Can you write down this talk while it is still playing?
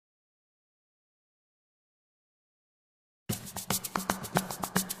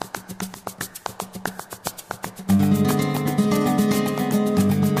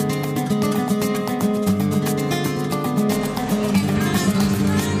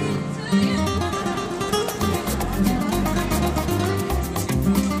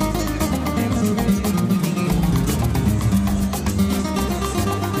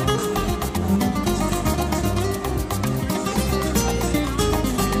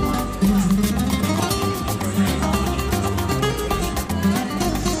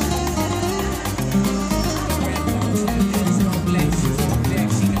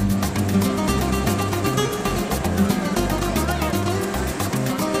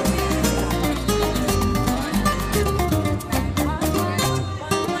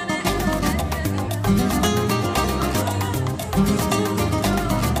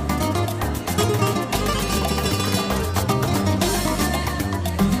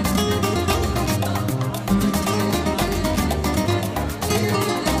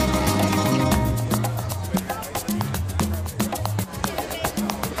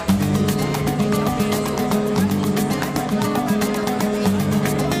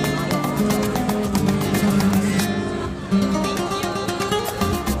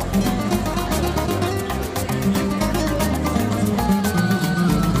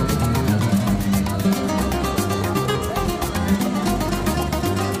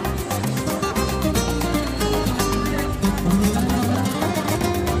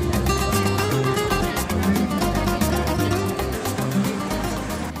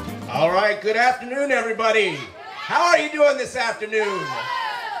good afternoon, everybody. How are you doing this afternoon?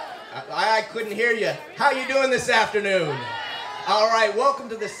 I couldn't hear you. How are you doing this afternoon? All right, welcome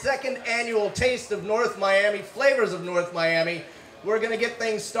to the second annual Taste of North Miami, Flavors of North Miami. We're going to get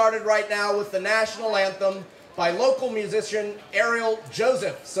things started right now with the national anthem by local musician Ariel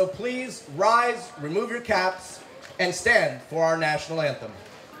Joseph. So please rise, remove your caps, and stand for our national anthem.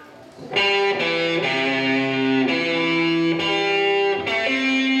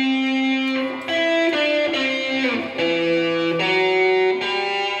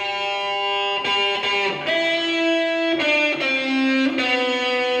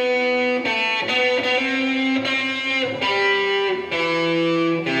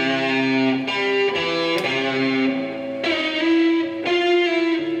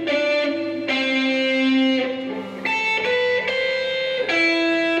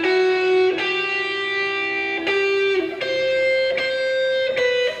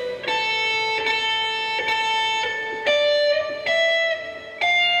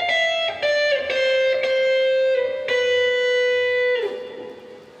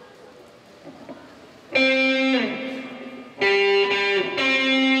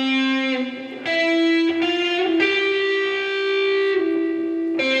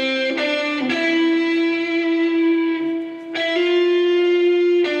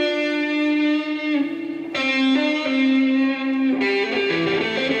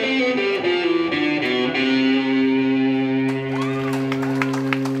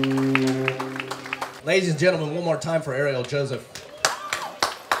 Ladies and gentlemen, one more time for Ariel Joseph.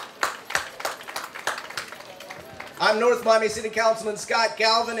 I'm North Miami City Councilman Scott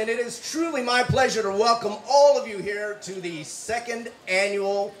Galvin, and it is truly my pleasure to welcome all of you here to the second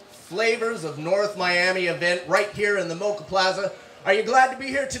annual Flavors of North Miami event right here in the Mocha Plaza. Are you glad to be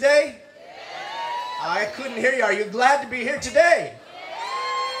here today? Yeah. I couldn't hear you. Are you glad to be here today?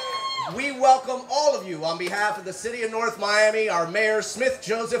 We welcome all of you on behalf of the City of North Miami, our Mayor Smith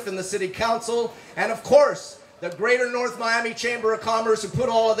Joseph and the City Council, and of course, the Greater North Miami Chamber of Commerce who put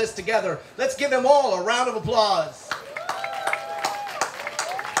all of this together. Let's give them all a round of applause.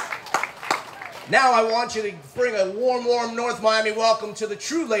 Now I want you to bring a warm North Miami welcome to the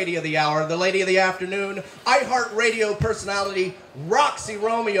true lady of the hour, the lady of the afternoon, iHeartRadio personality Roxy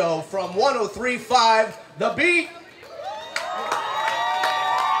Romeo from 103.5 The Beat.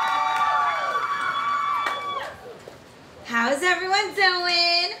 How's everyone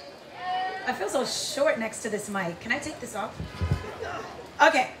doing? I feel so short next to this mic. Can I take this off?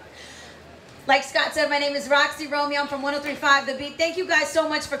 Okay. Like Scott said, my name is Roxy Romeo. I'm from 103.5 The Beat. Thank you guys so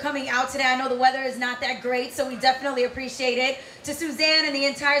much for coming out today. I know the weather is not that great, so we definitely appreciate it. To Suzanne and the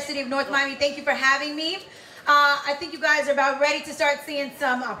entire city of North Miami, thank you for having me. I think you guys are about ready to start seeing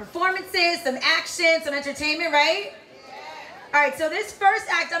some performances, some action, some entertainment, right? All right, so this first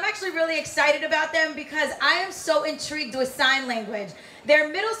act, I'm actually really excited about them because I am so intrigued with sign language. They're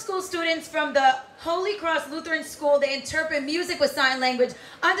middle school students from the Holy Cross Lutheran School. They interpret music with sign language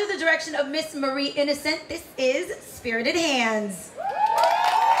under the direction of Miss Marie Innocent. This is Spirited Hands.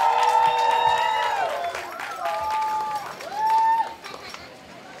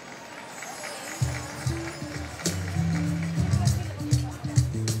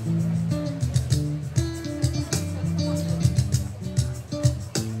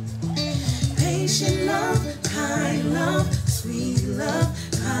 Patient love, kind love, sweet love,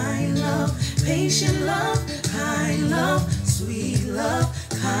 kind love. Patient love, kind love, sweet love,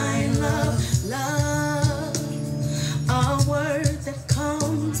 kind love. Love, a word that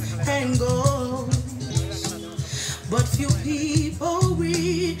comes and goes, but few people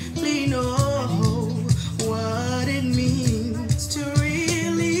really know what it means to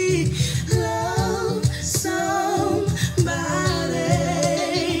really love somebody.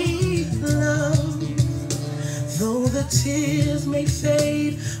 Though the tears may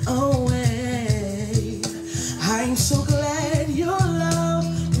fade away, I'm so glad your love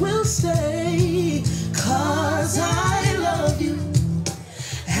will stay. 'Cause I love you,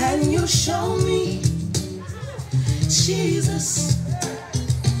 and you show me, Jesus,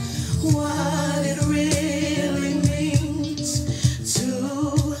 what it really means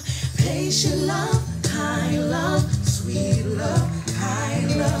to patient love, kind love, sweet love,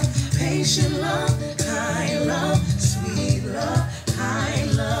 kind love, patient love, kind love, sweet love,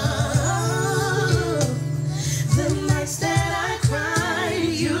 kind love. The nights that I cried,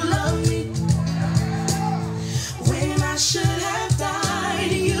 you loved me. When I should have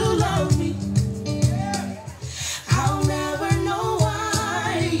died, you loved me. I'll never know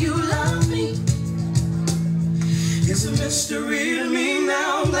why you love me. It's a mystery to me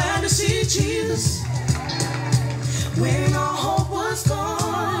now. I'm glad to see Jesus. When all hope was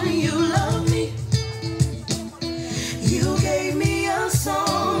gone, you loved me.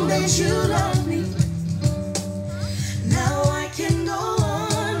 'cause you love me. Now I can go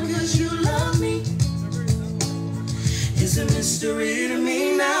on 'cause you love me. It's a mystery to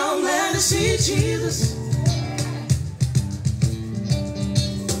me now. I'm glad to see Jesus.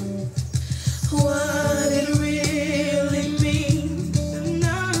 What it really means,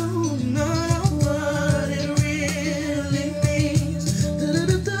 no, what it really means,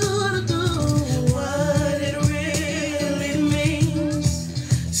 what it really means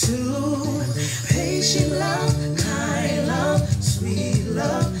to patient love, kind love, sweet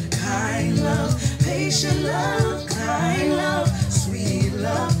love, kind love, patient love, kind love, sweet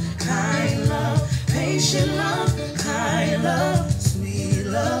love, kind love, patient love, kind love, sweet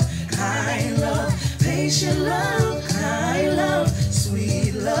love, kind love, patient love, kind love,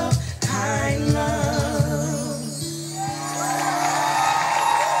 sweet love, kind love.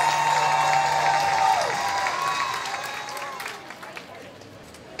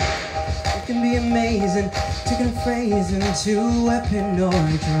 It can be amazing, taking a phrase into a weapon or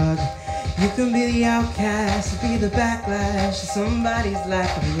a drug. You can be the outcast, be the backlash of somebody's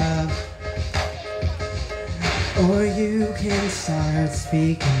lack of love. Or you can start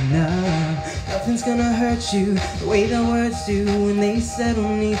speaking up. Nothing's gonna hurt you the way the words do when they settle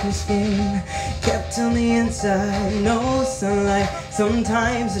beneath your skin. Kept on the inside, no sunlight,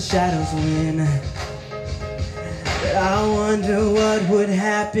 sometimes the shadows win. But I wonder what would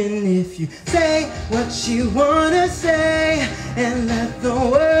happen if you say what you wanna say and let the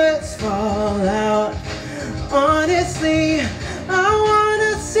words fall out. Honestly, I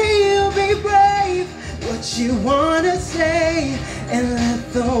wanna see you be brave. What you wanna say and let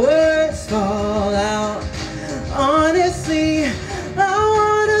the words fall out. Honestly, I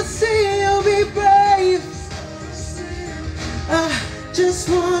wanna see you be brave. I just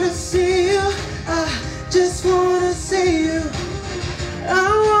wanna see you. I just wanna see you. I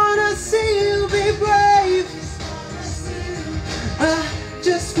wanna see you be brave. I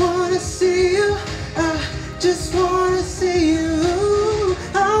just wanna see you. I just wanna see you.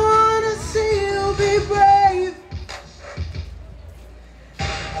 I wanna see you be brave.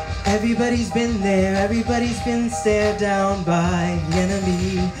 Everybody's been there, everybody's been stared down by the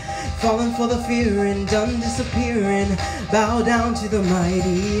enemy. Falling for the fear and done disappearing. Bow down to the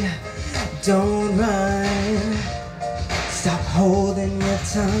mighty. Don't run. Stop holding your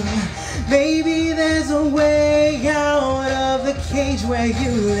tongue. Maybe there's a way out of the cage where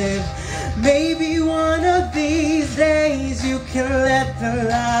you live. Maybe one of these days you can let the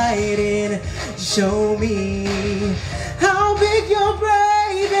light in. Show me how big your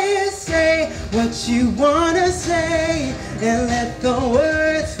brave is. Say what you wanna say and let the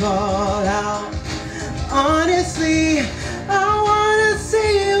words fall out. Honestly, I wanna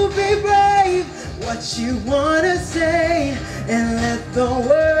see you be brave. What you wanna say and let the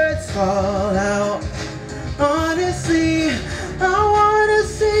words fall out. Honestly, I wanna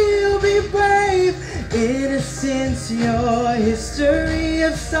see you be brave. Innocence, your history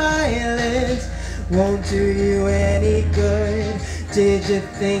of silence won't do you any good. Did you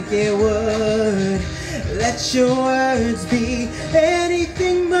think it would? Let your words be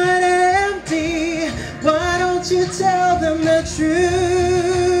anything but empty. Why don't you tell them the truth?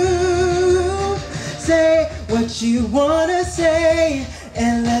 Say what you wanna say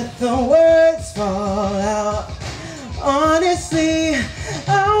and let the words fall out. Honestly,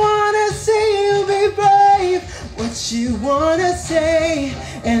 I wanna see you be brave. What you wanna say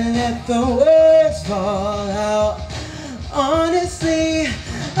and let the words fall out. Honestly,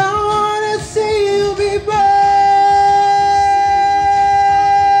 I wanna see you be brave.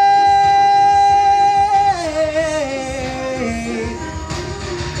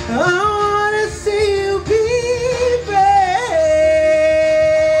 I wanna see you be brave.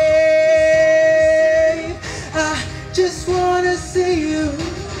 I just wanna see you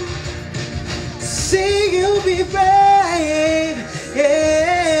be brave.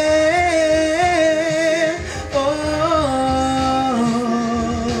 Yeah. Oh.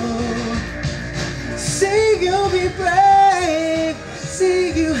 See you be brave.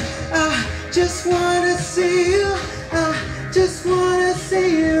 See you. I just wanna see you. I just wanna see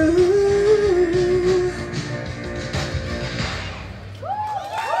you.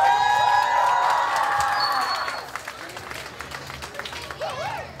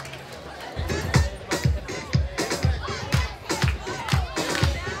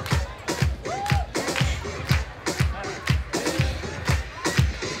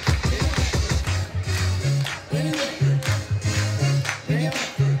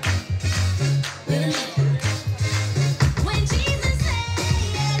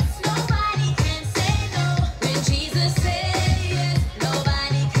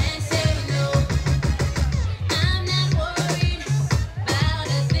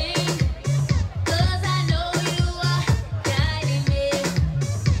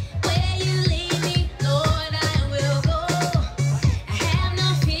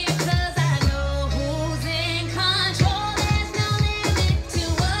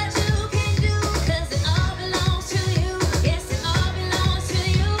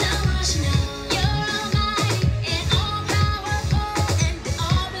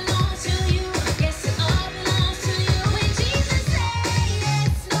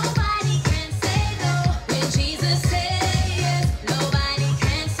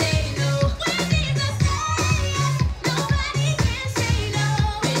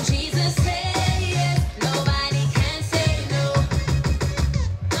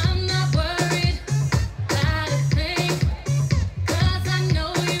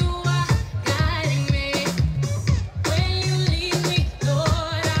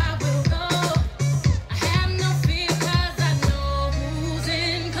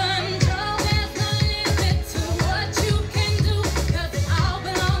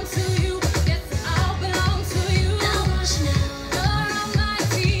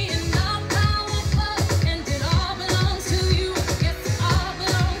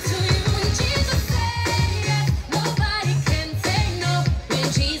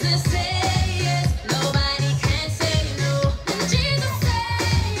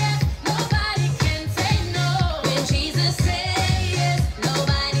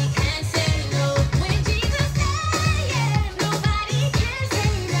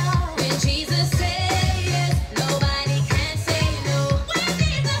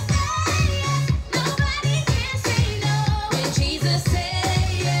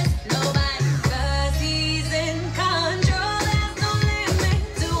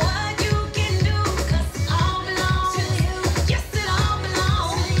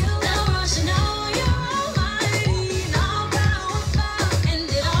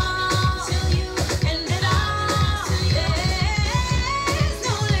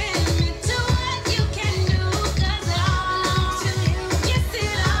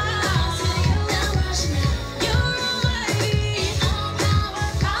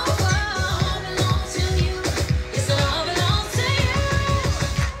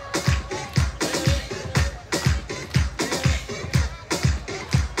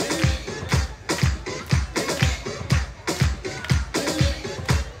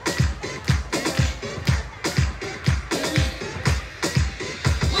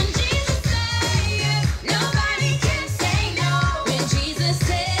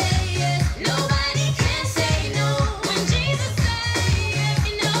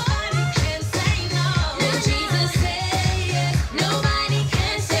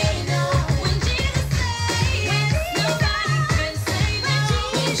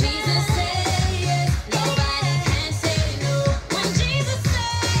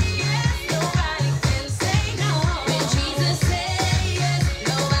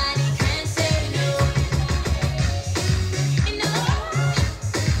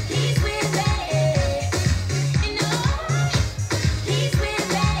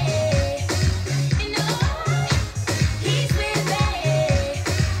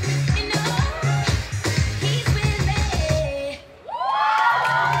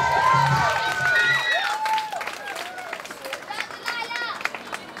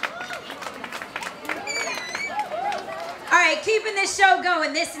 this show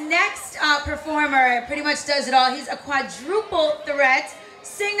going. This next performer pretty much does it all. He's a quadruple threat.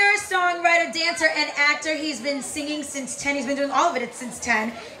 Singer, songwriter, dancer, and actor. He's been singing since 10. He's been doing all of it since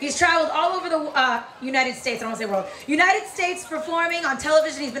 10. He's traveled all over the United States. I don't want to say world. United States performing on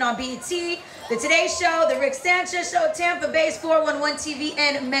television. He's been on BET, The Today Show, The Rick Sanchez Show, Tampa Bay's 411 TV,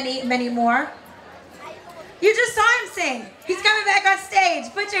 and many, many more. You just saw him sing. He's coming back on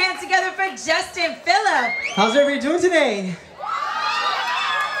stage. Put your hands together for Justin Phillip. How's everybody doing today?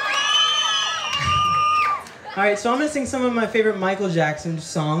 All right, so I'm gonna sing some of my favorite Michael Jackson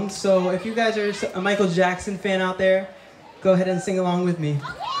songs. So if you guys are a Michael Jackson fan out there, go ahead and sing along with me.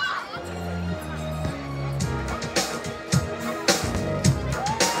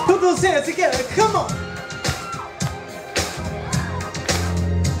 Put those hands together, come on.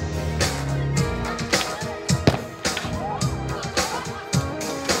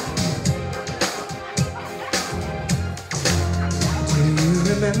 Do you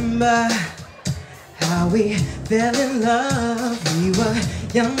remember how we fell in love? We were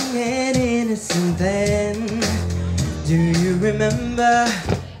young and innocent then. Do you remember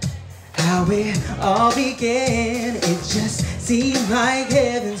how we all began? It just seemed like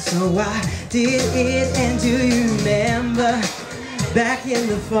heaven, so I did it. And do you remember back in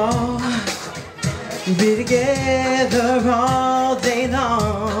the fall, we'd be together all day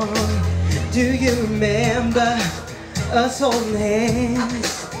long? Do you remember us holding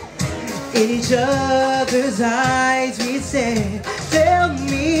hands? In each other's eyes we said, tell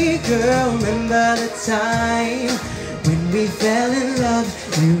me girl, remember the time when we fell in love?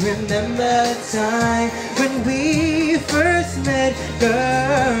 You remember the time when we first met,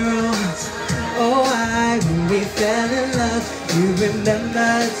 girl? Oh, when we fell in love, you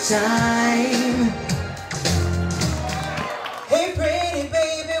remember the time? Hey pretty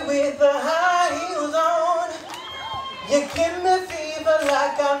baby with the high heels on, you give me fever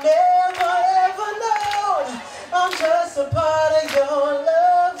like I've never ever known. I'm just a part of your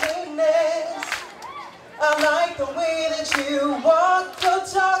loveliness. I like the way that you walk, your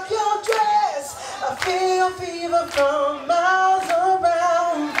talk, your dress. I feel fever from miles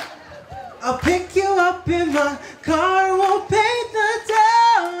around. I'll pick you up in my car, won't paint the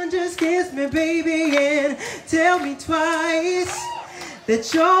town. Just kiss me baby and tell me twice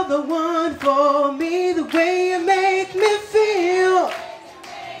that you're the one for me. The way you make me feel,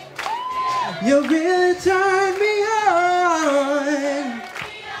 you really turn me on.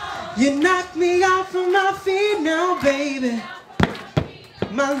 You knock me off of my feet now, baby.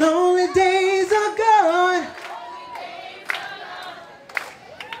 My lonely days are gone.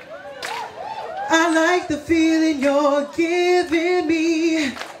 I like the feeling you're giving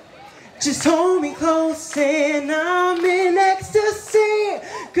me. Just hold me close and I'm in ecstasy.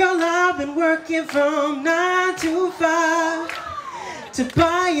 Girl, I've been working from 9 to 5 to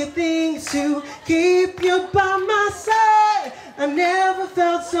buy you things to keep you by my side. I never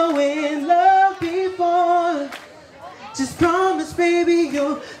felt so in love before. Just promise, baby,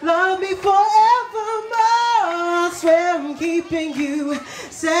 you'll love me forevermore. I swear I'm keeping you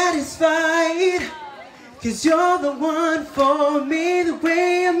satisfied, 'cause you're the one for me. The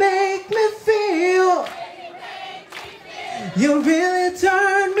way you make me feel, you really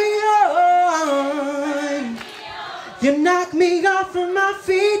turn me on. You knock me off of my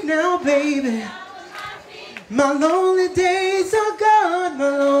feet now, baby. My lonely days are gone. My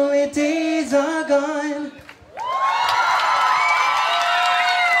lonely days are gone.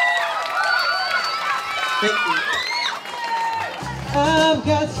 Thank you. I've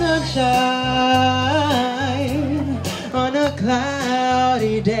got sunshine on a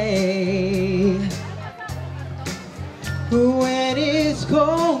cloudy day. When it's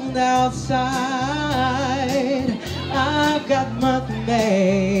cold outside, I've got Mother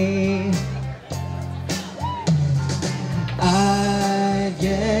May. I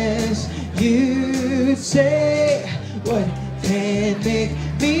guess you'd say, what can make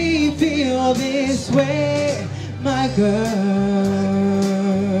me feel this way, my girl?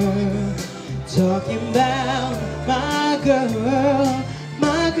 Talking about my girl,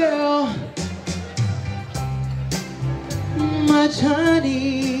 my girl. Much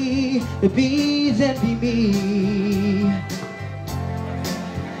honey, the bees envy me.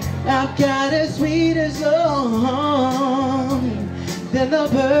 I've got a sweeter song than the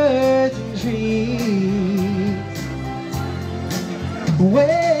birds and trees.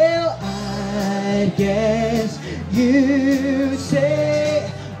 Well, I guess you'd say,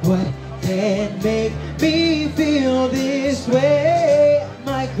 what can make me feel this way,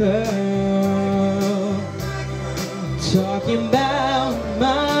 my girl? Talking about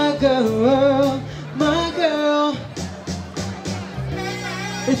my girl, my girl.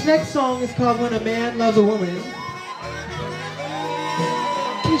 next song is called When a Man Loves a Woman.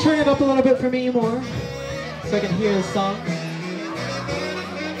 Can you turn it up a little bit for me more so I can hear the song?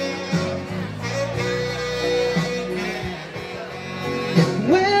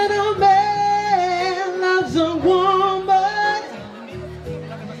 When a man loves a woman,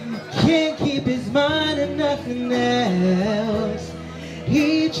 can't keep his mind and nothing else.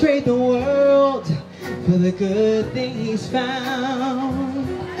 He'd trade the world for the good thing he's found.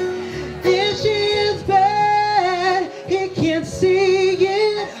 If she is bad, he can't see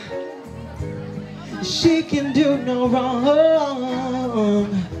it. She can do no wrong.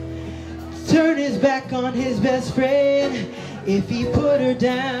 Turn his back on his best friend if he put her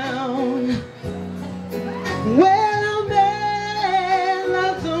down. When a man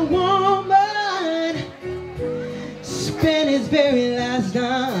loves a woman, spend his very last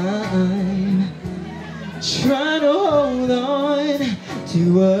dime trying to hold on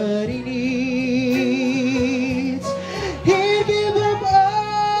to what he needs. He'd give up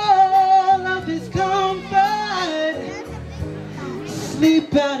all of his comfort,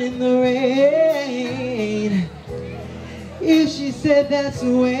 sleep out in the rain, if she said that's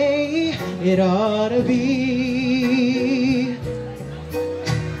the way it ought to be.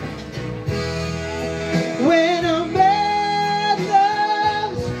 When a man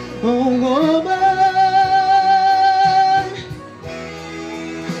loves a woman,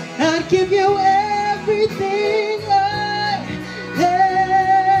 I'd give you everything I have,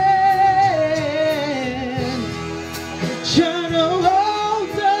 trying to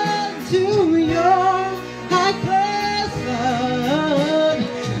hold on to your high-class love.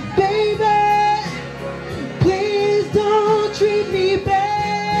 Baby, please don't treat me bad.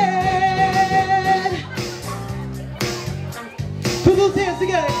 Put those hands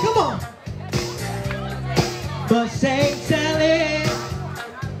together, come on. Mustang Sally,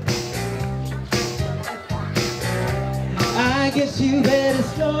 I guess you better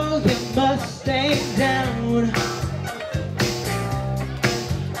slow your Mustang down.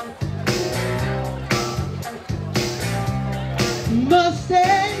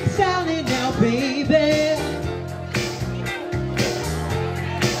 Mustang Sally now, baby,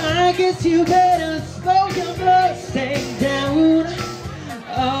 I guess you better slow your Mustang down.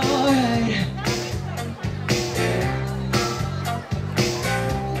 Alright.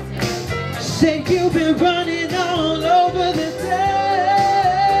 Said you've been running all over the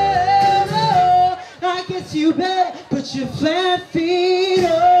town. Oh, I guess you better put your flat feet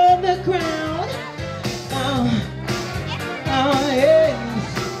on the ground. Oh, yes.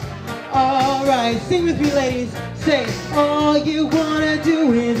 Alright, sing with me, ladies. Say, all you wanna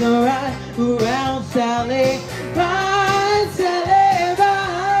do is ride around Sally. Ride, Sally,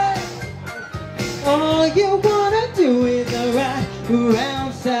 ride. All you wanna do is ride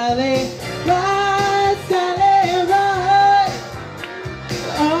around Sally. Ride, Sally, ride.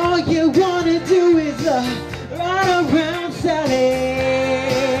 All you wanna do is ride around Sally.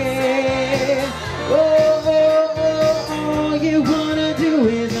 Oh, oh, oh, all you wanna do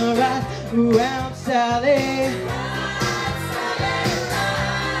is ride around Sally.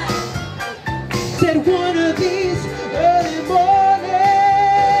 Said one of these early mornings,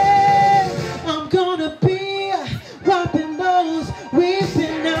 I'm gonna be wiping those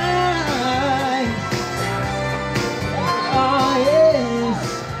weeping eyes. Oh yes,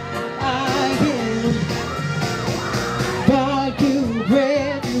 I am. Bought you a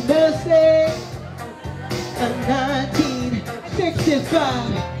brand new Mustang, a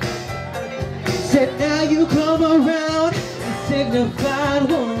 1965. Said now you come around, a signified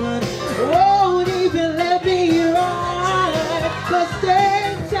one won't even let me ride.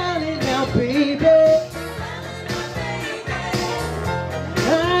 Mustang Sally now, baby,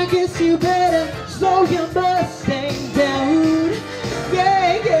 I guess you better slow your Mustang down.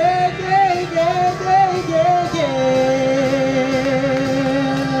 Yeah, yeah, yeah, yeah, yeah, yeah, yeah.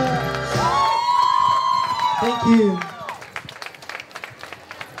 Thank you.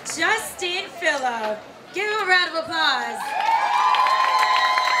 Justin Phillip. Give him a round of applause.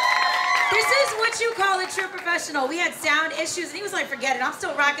 This is what you call a true professional. We had sound issues, and he was like, forget it, I'm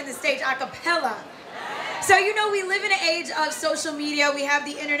still rocking the stage a cappella. So you know we live in an age of social media. We have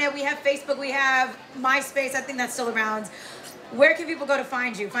the internet, we have Facebook, we have MySpace. I think that's still around. Where can people go to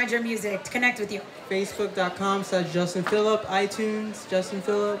find you, find your music, to connect with you? Facebook.com/Justin Phillip, iTunes, Justin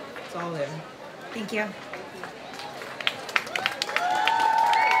Phillip, it's all there. Thank you.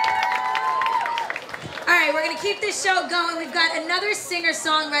 All right, we're gonna keep this show going. We've got another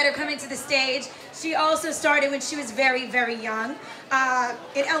singer-songwriter coming to the stage. She also started when she was very, very young.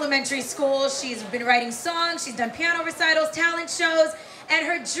 In elementary school, she's been writing songs, she's done piano recitals, talent shows, And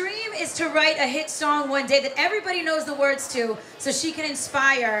her dream is to write a hit song one day that everybody knows the words to so she can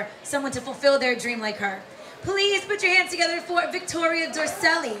inspire someone to fulfill their dream like her. Please put your hands together for Victoria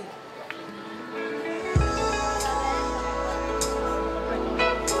Dorcelli.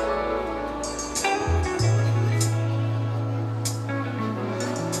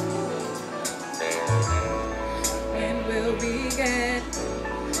 When will we get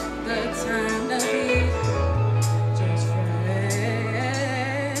the time to be just friends?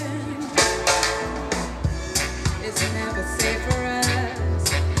 It's never safe for us,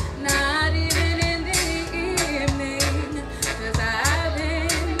 not even in the evening, 'cause I've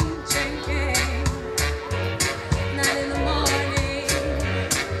been drinking, not in the morning,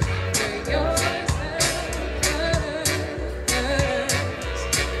 you're yours first.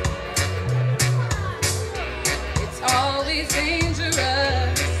 It's always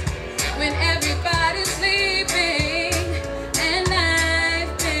dangerous when everybody's sleeping, and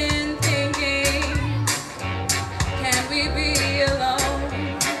I've been thinking, can we be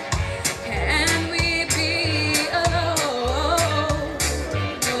alone? Can we be alone?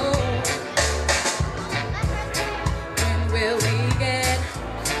 When will we get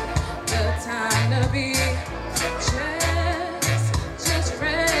the time to be just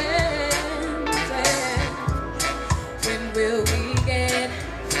friends? When will we get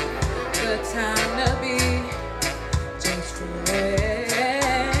the time to be just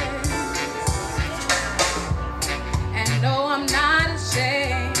friends? And no, I'm not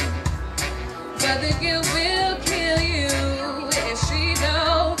ashamed, but the guilt will kill you if she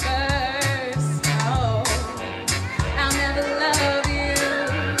don't first. No, I'll never love you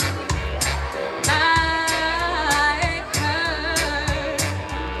like her.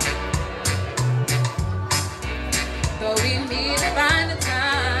 Though we need to find a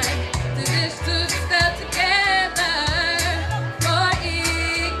time to just to step together before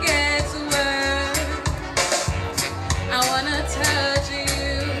it gets worse. I wanna touch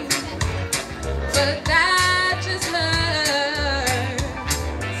you, but that just hurts.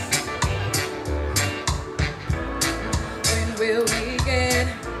 When will we get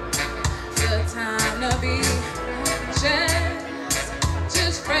the time to be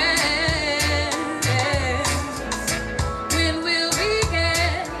just friends? When will we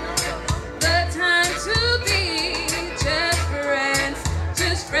get the time to be just friends?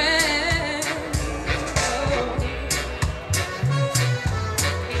 Just friends.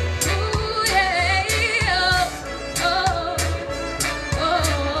 Ooh, yeah. Oh, oh, oh.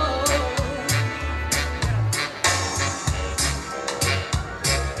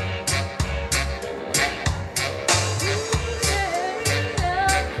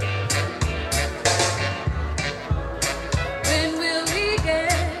 When will we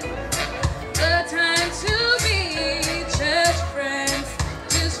get the time to be just friends?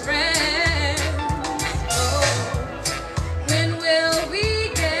 Just friends. Oh. When will we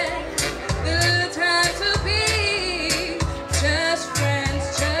get the time to be just friends?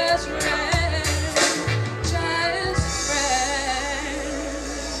 Just friends. Just friends.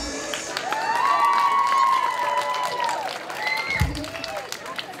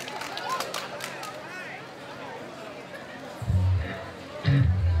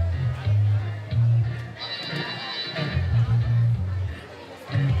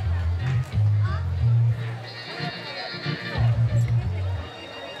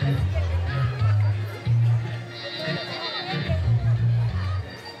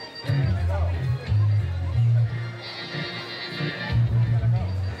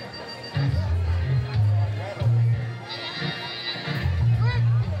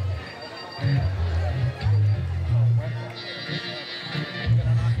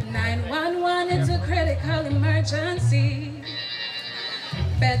 It's a critical emergency.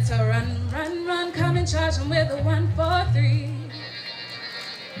 Better run, run, run. Come and charge him with a 143.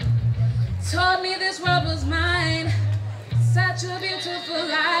 Told me this world was mine. Such a beautiful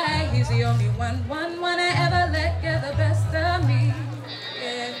lie. He's the only one I ever let get the best of me.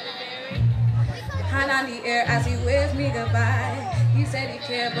 Yeah. Hand on the air as he waved me goodbye. He said he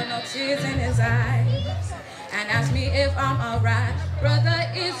cared, but no tears in his eyes. And asked me if I'm alright.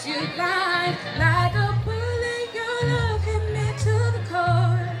 Brother, is you blind? Like a bullet, your love hit me to the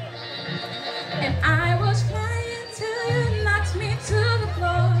core. And I was flying till you knocked me to the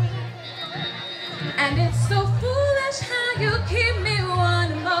floor. And it's so foolish how you keep me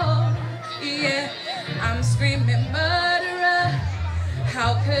wanting more. Yeah, I'm screaming murderer.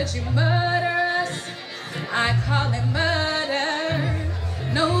 How could you murder us? I call it murder.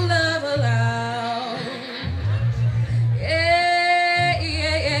 No love allowed. Yeah,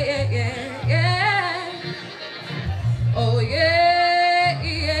 yeah, yeah, yeah, yeah, yeah. Oh yeah,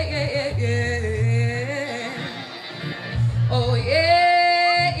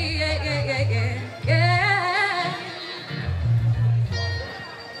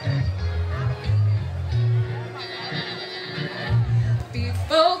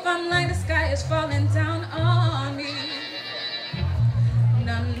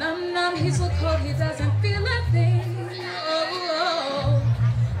 I'm numb, numb, he's so cold, he doesn't feel a thing. Oh,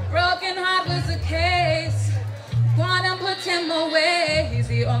 broken heart was the case. Wanna put him away. He's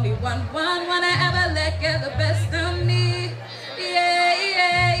the only one I ever let get the best of me. Yeah,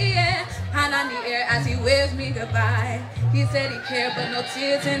 yeah, yeah. Hand on the air as he waves me goodbye. He said he cared, but no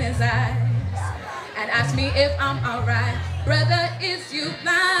tears in his eyes. And asked me if I'm alright. Brother, is you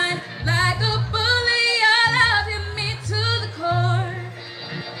blind? Like a bullet, your love hit me to the core.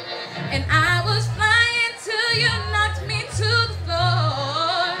 And I was flying till you knocked me to the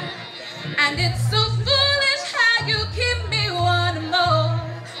floor. And it's so foolish how you keep me wanting more.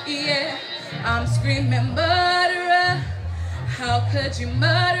 Yeah, I'm screaming murderer. How could you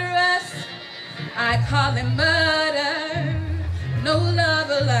murder us? I call it murder. No love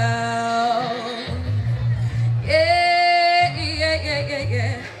allowed. Yeah, yeah, yeah, yeah,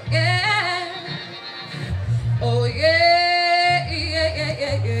 yeah, yeah. Oh yeah, yeah, yeah,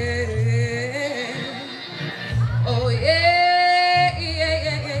 yeah, yeah. Oh yeah, yeah,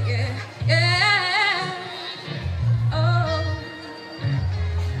 yeah, yeah, yeah, yeah. Oh,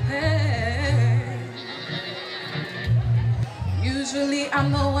 hey. Usually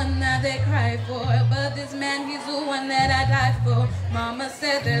I'm the one that they cry for, but this man, he's the one that I die for. Mama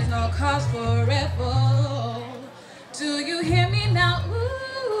said there's no cause for revolt. Do you hear me now? Ooh,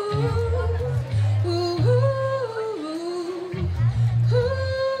 ooh, ooh,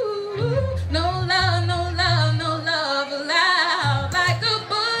 ooh. No love, no love, no love allowed. Like a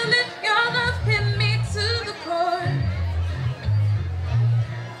bullet, your love hit me to the core.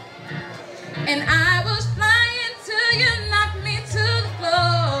 And I was flying till you knocked me to the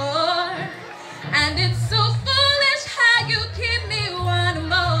floor. And it's so foolish how you keep me wanting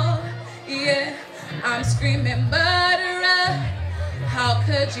more. Yeah, I'm screaming murderer. How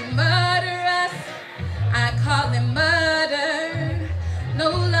could you murder us? I call it murder. No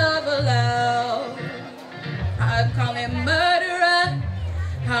love allowed. I call it murderer.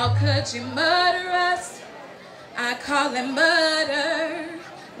 How could you murder us? I call it murder.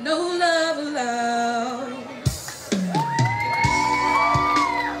 No love allowed.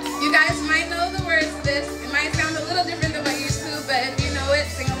 You guys might know the words to this. It might sound a little different than what you used to, but if you know it,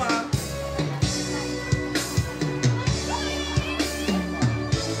 sing along.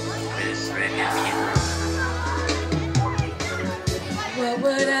 What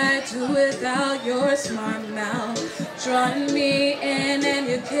would I do without your smart mouth? Drawing me in and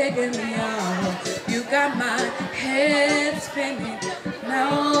you're kicking me out. You got my head spinning,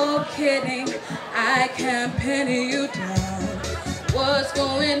 no kidding. I can't pin you down. What's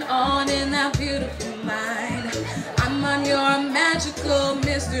going on in that beautiful mind? I'm on your magical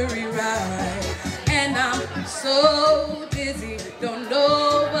mystery ride. And I'm so dizzy, don't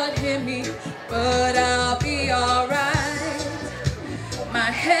know what hit me, but I'll be alright. My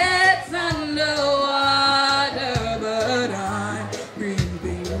head's underwater, but I'm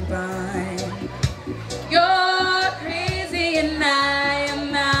breathing fine. You're crazy and I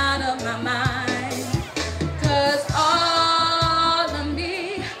am out of my mind. 'Cause all of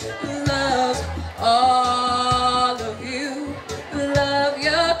me loves all of you. Love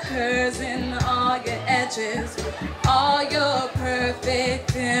your curves and all your edges, all your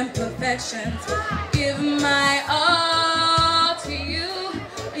perfect imperfections. Give my all to you.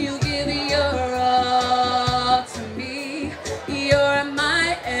 You give your all to me. You're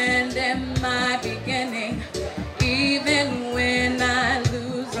my end and my beginning. Even when I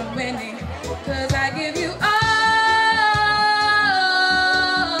lose, I'm winning. 'Cause I give you all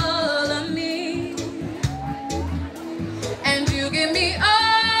of me. And you give me all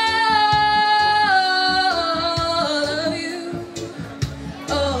of you.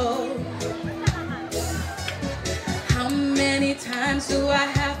 Oh, how many times do I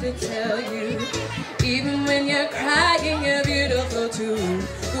have to tell you? Even when you're crying, you're beautiful too.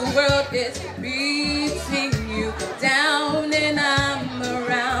 The world is beating you down and I'm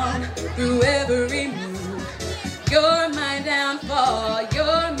around through every move. You're my downfall,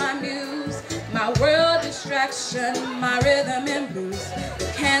 you're my muse, my world distraction, my rhythm and blues.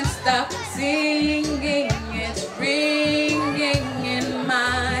 Can't stop singing, it's ringing in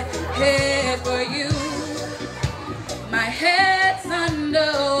my head for you. My head's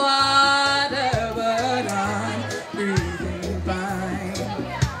underwater, but I'm breathing fine.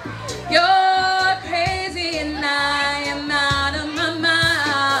 You're crazy and I am out of my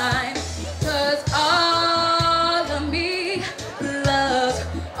mind. 'Cause all of me loves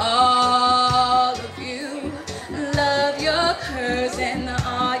all of you. Love your curves and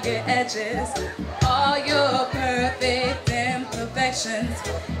all your edges, all your perfect imperfections.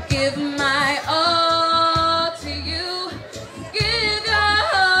 Give my all to you. Give your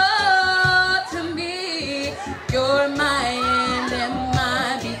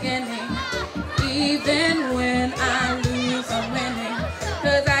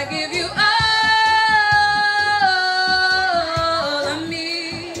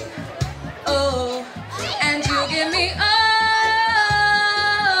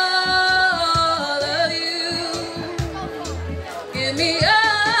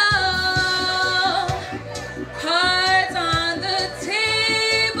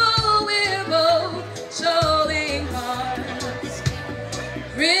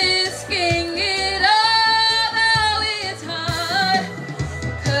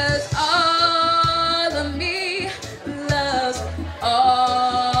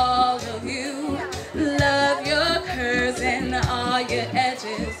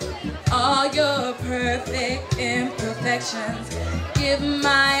your perfect imperfections. Give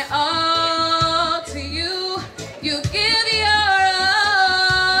my all to you. You give your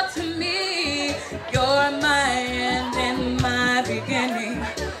all to me. You're my end and my beginning.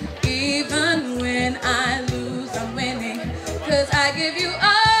 Even when I lose, I'm winning. 'Cause I give you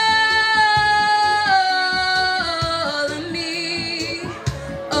all of me.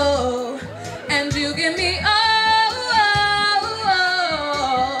 Oh, and you give me all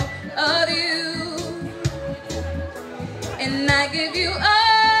of you. And I give you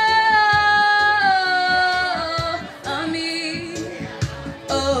all of me.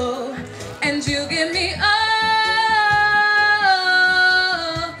 Oh, and you give me all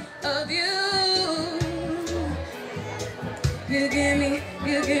of you. You give me,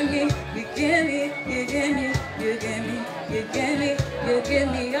 you give me, you give me, you give me, you give me, you give me, you give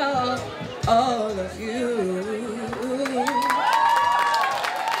me all of you.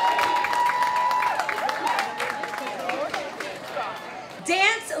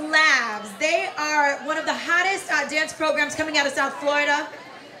 Dance Labs. They are one of the hottest dance programs coming out of South Florida.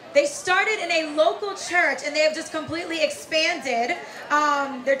 They started in a local church and they have just completely expanded.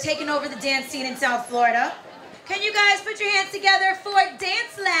 They're taking over the dance scene in South Florida. Can you guys put your hands together for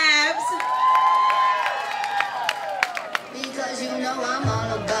Dance Labs? Because you know I'm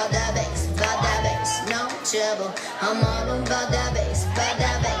all about that bass, no trouble. I'm all about that bass,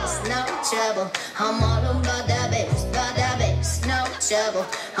 no trouble. I'm all about that bass, no trouble.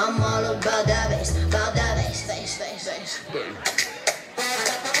 I'm all about that bass, bass, bass, bass.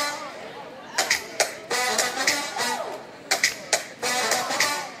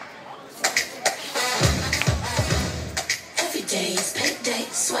 Every day is payday,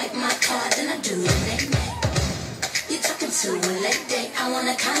 swipe my card and I do it late night. You're talking to a late day, I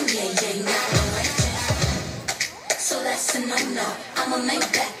wanna Kanye, yeah, not no Ray J. So that's a no-no, I'ma make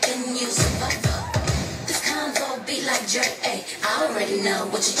back and use a vote. This convo be like Dre, ayy, I already know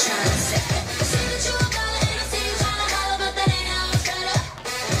what you're trying to say. See that you a baller and I see you trying to holler, but that ain't how it's straight up.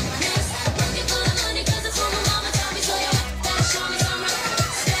 Yes, looking for the money 'cause it's what my mama told me, so you gotta show me some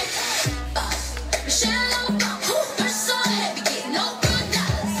respect. Michelle Obama, her so heavy, get no good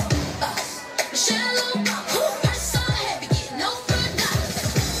dollars. Michelle Obama, her so heavy, get no good dollars.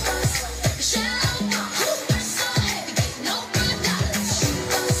 Michelle Obama, her so heavy, get no good dollars.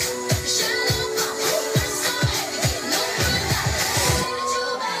 Michelle Obama, her so heavy, get no good dollars. See that you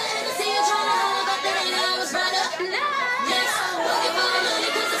a baller and I see you trying to holler, but that ain't how it's right up. Yes, looking for the money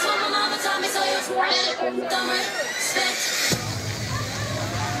 'cause it's what my mama taught me, so you some respect.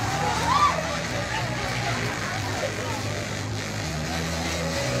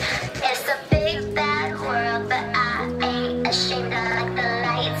 It's a big bad world, but I ain't ashamed. I like the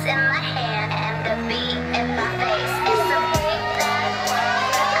lights in my hand and the beat in my face. It's a big bad world,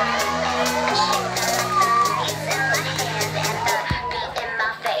 but I ain't ashamed. I like the lights in my hand and the beat in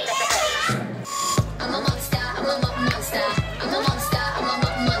my face. I'm a monster, I'm a monster, I'm a monster, I'm a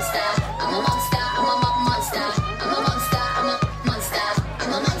monster, I'm a monster, I'm a monster, I'm a monster, I'm a monster, I'm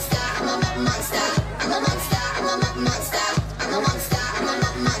a monster, I'm a monster, I'm a monster, I'm a monster, I'm a monster, I'm a monster, I'm a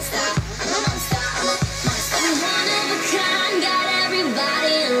monster, I'm a monster. I'm one of a kind, got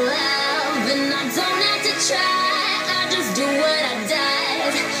everybody in love, and I don't have to try, I just do what I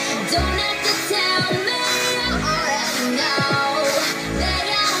does. Don't have to tell me, I already know that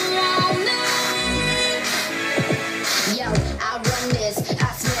I'm wrong. Yo, I run this, I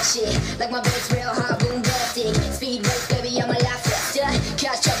smash it like my bass real hard, bombastic. Speed race, baby, I'm a lot faster.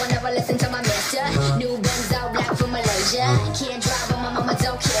 Catch trouble, never listen to my master. New Benz out black from Malaysia. Can't drive, but my mama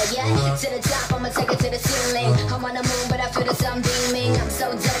don't care, yeah. To the top, I'ma take it to the ceiling. I'm on the moon, but I feel the sun beaming. I'm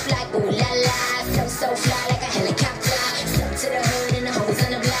so dope like ooh la la. So fly like a helicopter. Stuck to the hood and the hoes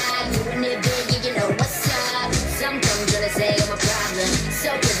on the block. Doing it big, yeah, you know what's up. Some come tryna say I'm a problem. So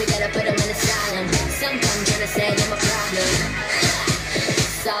busy, gotta put them in asylum. Some come tryna say I'm a problem.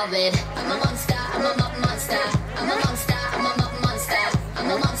 Solve it. I'm a monster, I'm a monster. I'm a monster, I'm a monster. I'm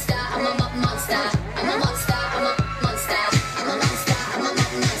a monster, I'm a monster. I'm a monster, I'm a monster. I'm a monster, I'm a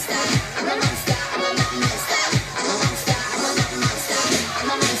monster. I'm a monster, I'm a monster. I'm a monster, I'm a monster. I'm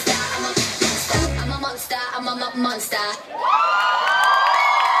a monster, I'm a monster. I'm a monster, I'm a monster.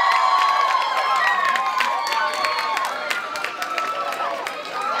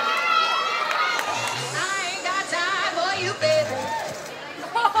 I ain't got time for you, baby.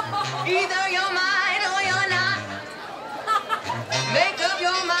 Either you're mine or you're not. Make up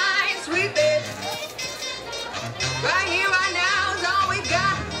your mind, sweet baby. Right here, right now is all we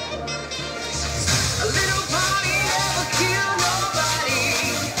got. A little party never kill nobody.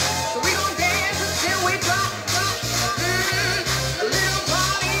 So we gon' dance until we drop. A little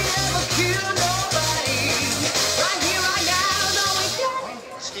party never kill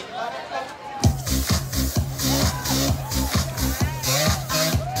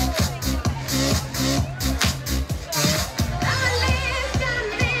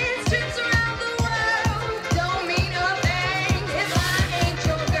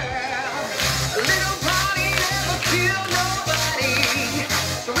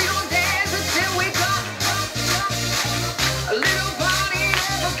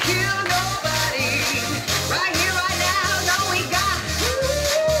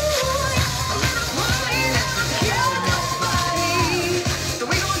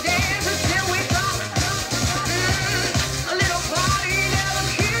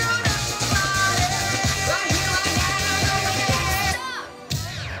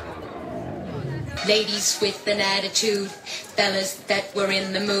Ladies with an attitude, fellas that were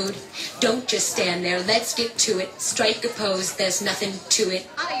in the mood. Don't just stand there, let's get to it. Strike a pose, there's nothing to it.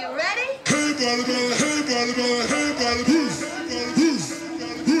 Are you ready? Hey, brother, brother, hey, brother, brother, hey, brother,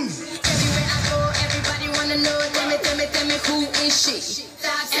 Everywhere I go, everybody wanna know. Tell me, who is she?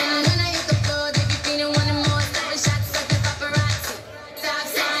 Stop sign, when I hit the floor, they be feeling wanting more. Stopping shots like the paparazzi. Stop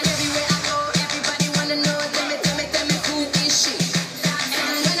sign, everywhere I go, everybody wanna know. Tell me, who is she? Stop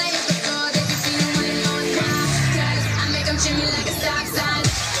sign, when I hit the floor, they be feeling wanting more. Why? 'Cause I make them treat me like a stop sign.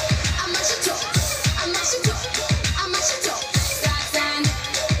 I'm at your door, I'm at your door, I'm at your door. Stop sign,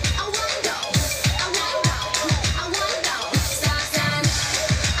 I wanna go, I wanna go, I wanna go. Stop sign,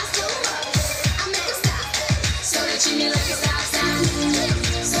 I slow up, I make a stop. So they treat me like a stop sign.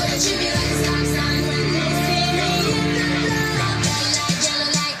 So they treat me like a stop sign when they see me. Red light, yellow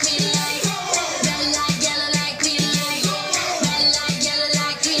light, green light. Red light, yellow light, green light. Red light, yellow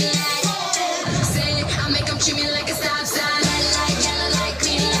light, green light. Say I make them treat me like a stop sign. Red light, yellow light,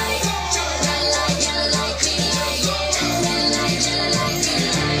 green light. Red light, yellow light, green light. Red light, yellow light, green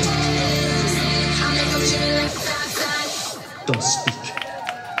light. Say I make them treat me like a stop sign. Don't speak.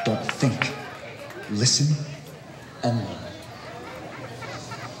 Don't think. Listen and learn.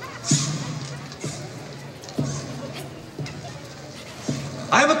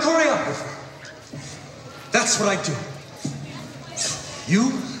 I am a choreographer. That's what I do. You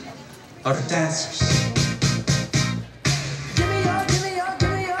are the dancers. Give me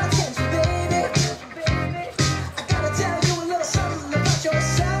your attention, baby. I gotta tell you a little something about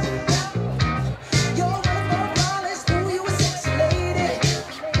yourself. You're one of my flawless, ooh, you a sexy lady.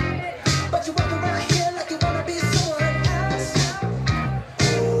 But you walk around here like you wanna be someone else.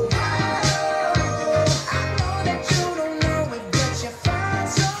 Ooh, wow. I know that you don't know it, but you're fine,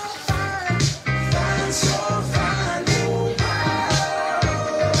 so fine. Fine, so fine. Ooh,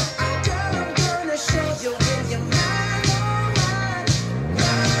 wow. Girl, I'm gonna show you in your mind, oh mind.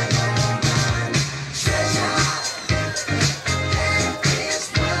 Mind, oh mind. Treasure, that is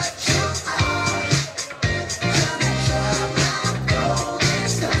what you are. You're my golden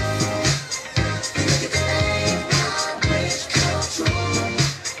star. You get the name, my wish come true.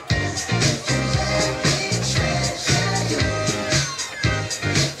 If you let me treasure you.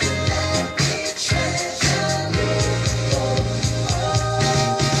 If you let me treasure you.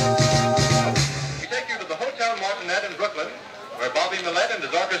 We take you to the Hotel Martinet in Brooklyn, where Bobby Millett and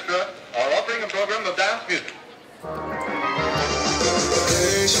his orchestra are offering a program of dance music.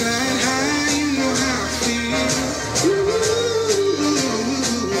 Birds flying high, you know how I feel.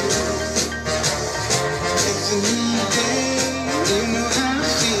 It's a new day, you know how I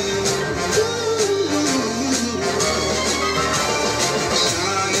feel.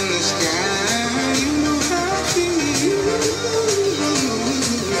 Sun in the sky, you know how I feel.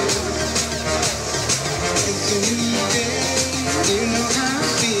 It's a new day, you know how I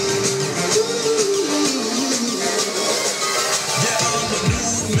feel. Yeah, I'm a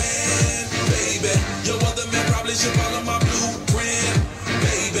new man, baby. Your other man probably should follow my blueprint,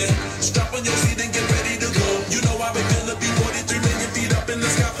 baby. Strap on your seat and get ready to go. You know I've been feeling be 43 million feet up in the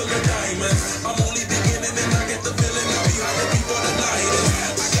sky full of diamonds. I'm only beginning and I get the feeling I'll be higher before the night is.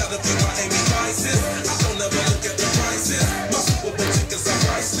 I got a few Miami vices. I don't ever look at the prices. My Super Bowl tickets are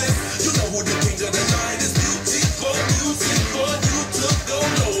priceless. You know who the king of the night is. Beautiful music for you to go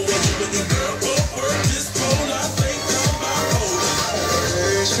low. You and your girl both work this pole. I think I'm bipolar.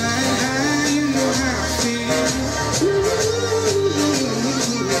 Birds flying high, you know how I feel.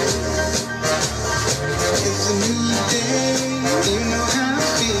 It's a new day, you know how I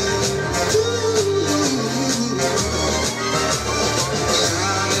feel.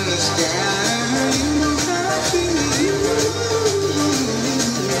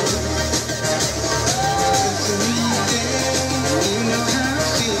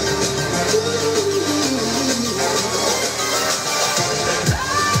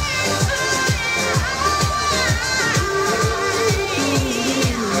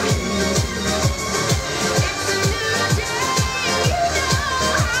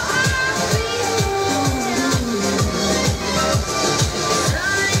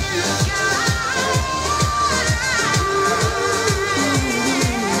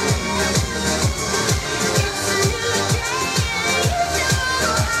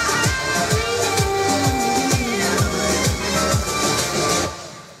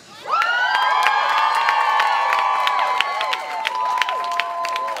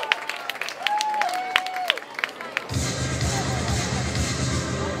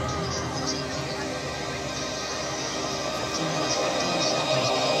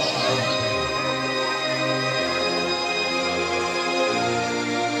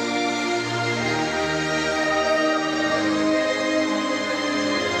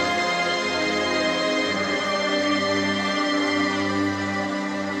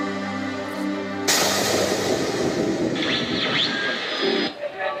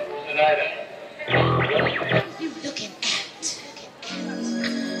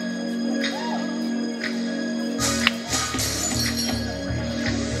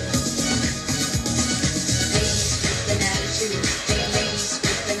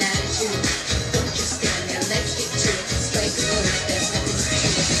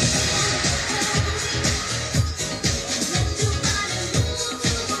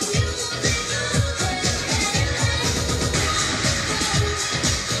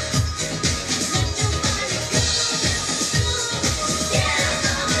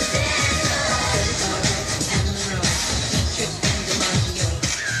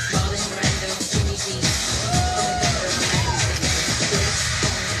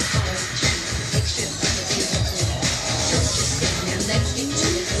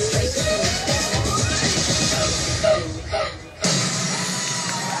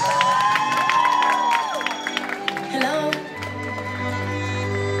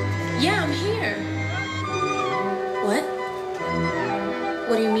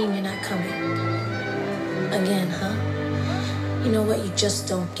 do you mean you're not coming? Again, huh? You know what? You just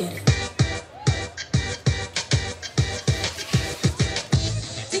don't get it.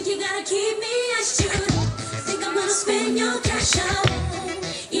 Think you gotta keep me as you. Think I'm gonna spend your cash out.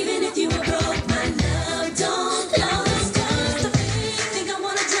 Even if you were broke, my love don't cost a thing. Think I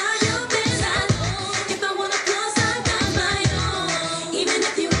wanna die your best. I know. If I wanna plus, I got my own. Even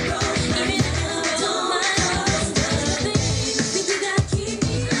if you were broke, even if you don't cost a thing. Think you gotta keep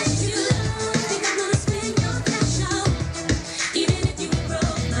me as you. Think I'm gonna spend your cash out. Even if you were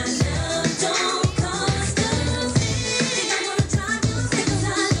broke, my love don't cost a thing. Think I wanna die your best.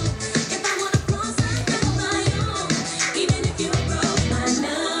 I know. If I wanna plus, I got my own. Even if you were broke, my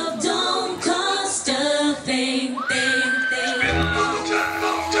love don't cost a thing. It's been a long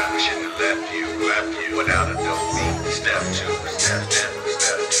time. We shouldn't have left you without a dope beat. Step two, step two,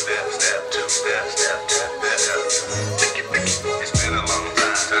 step. It's been a long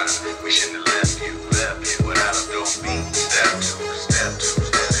time. We shouldn't have left you without a dope beat. Step two, step.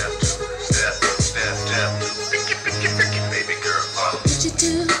 Baby girl, What would you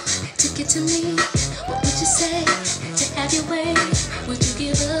do to get to me? What would you say to have your way? Would you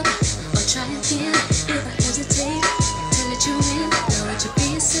give up or try again? If I hesitate to let you in, now would you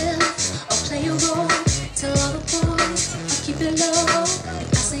be yourself or play a role? Tell all the boys or keep it low.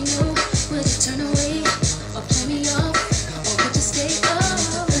 If I say no, would you turn away or play me off? Or would you stay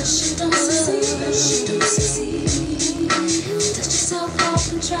up? First you don't succeed. Dust yourself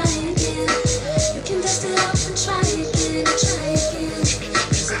off and try again. You can dust it off and try again.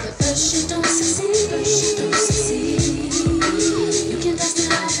 First you don't succeed. You can dust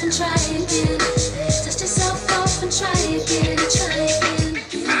it off and try again. Dust yourself off and try again.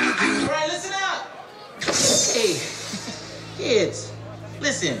 All right, listen up. Hey, kids,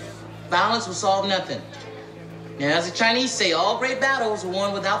 listen. Violence will solve nothing. Now, as the Chinese say, all great battles are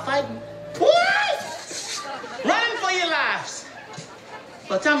won without fighting. What? Running for your lives.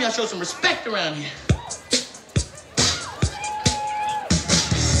 Well, time y'all show some respect around here.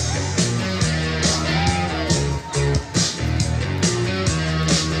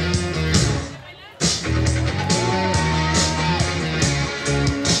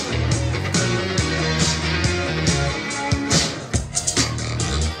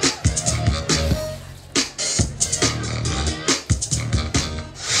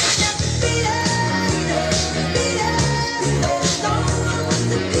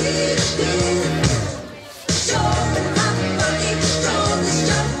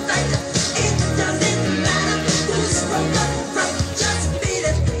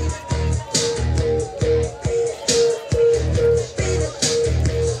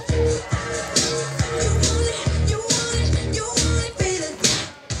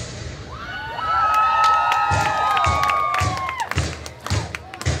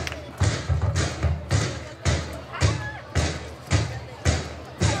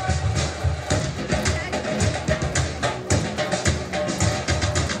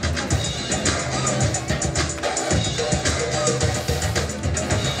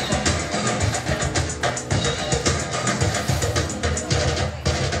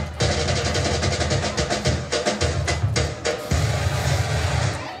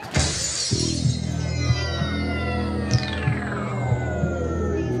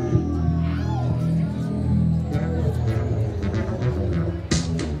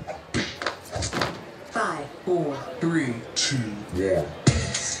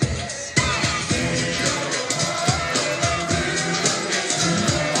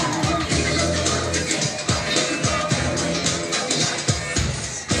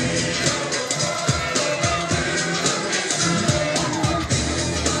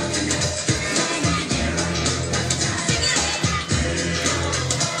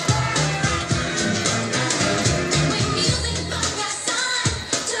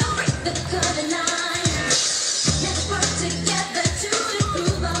 Let's work together to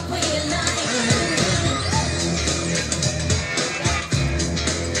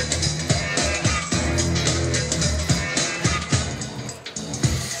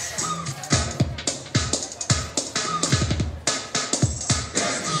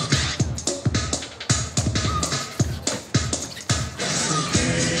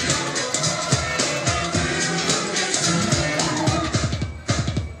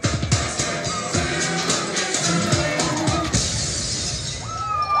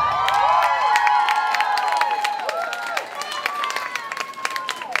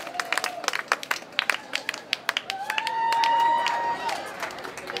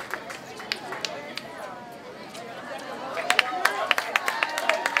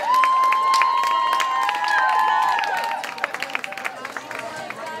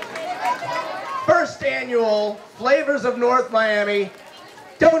annual Flavors of North Miami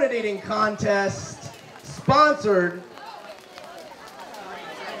donut eating contest, sponsored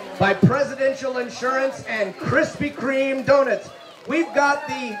by Presidential Insurance and Krispy Kreme Donuts. We've got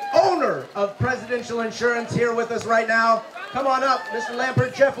the owner of Presidential Insurance here with us right now. Come on up, Mr.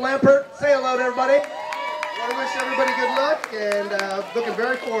 Lampert, Jeff Lampert. Say hello to everybody. I want to wish everybody good luck and looking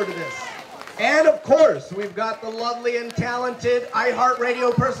very forward to this. And of course, we've got the lovely and talented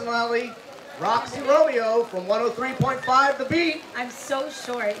iHeartRadio personality, Roxy Romeo from 103.5 The Beat. I'm so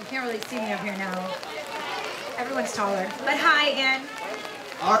short. You can't really see me up here now. Everyone's taller. But hi again.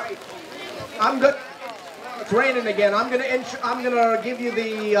 All right. I'm good. It's raining again. I'm gonna give you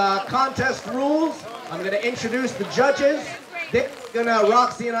the contest rules. I'm gonna introduce the judges.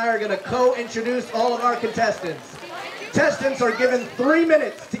 Roxy and I are gonna co-introduce all of our contestants. Contestants are given 3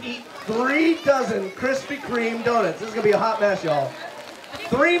 minutes to eat 3 dozen Krispy Kreme donuts. This is gonna be a hot mess, y'all.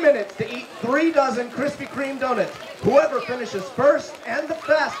 3 minutes to eat 3 dozen Krispy Kreme donuts. Whoever finishes first and the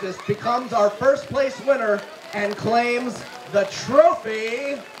fastest becomes our first place winner and claims the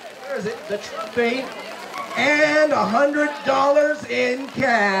trophy. Where is it? The trophy. And $100 in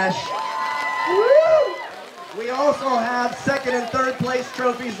cash. Woo! We also have second and third place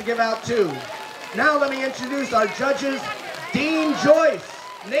trophies to give out too. Now let me introduce our judges. Dean Joyce,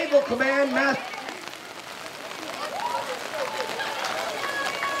 Naval Command Master.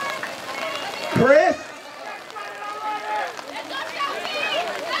 Chris.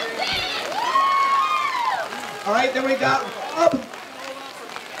 All right, then we got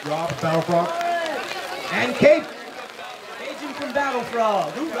Rob Battlefrog. And Kate. Cajun from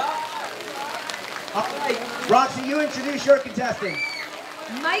Battlefrog. Hoorah. All right, Roxy, you introduce your contestants.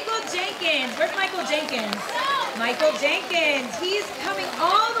 Michael Jenkins. Where's Michael Jenkins? Michael Jenkins. He's coming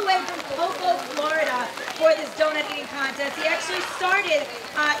all the way from Cocoa, Florida for this donut eating contest. He actually started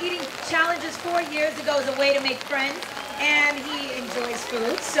eating challenges 4 years ago as a way to make friends, and he enjoys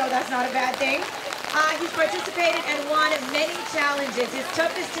food, so that's not a bad thing. He's participated and won many challenges. His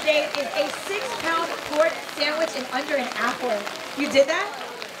toughest to date is a 6-pound pork sandwich in under an hour. You did that?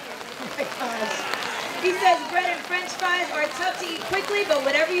 Oh my gosh. He says bread and french fries are tough to eat quickly, but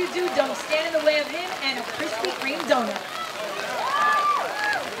whatever you do, don't stand in the way of him and a Krispy Kreme donut.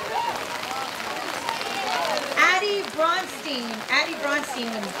 Addie Bronstein,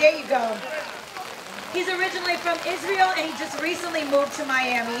 there you go. He's originally from Israel and he just recently moved to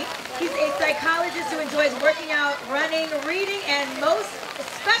Miami. He's a psychologist who enjoys working out, running, reading, and most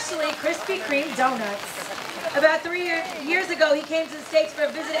especially Krispy Kreme donuts. About 3 years ago, he came to the States for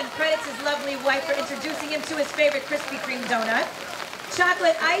a visit and credits his lovely wife for introducing him to his favorite Krispy Kreme donut.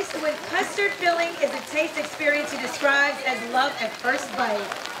 Chocolate iced with custard filling is a taste experience he describes as love at first bite.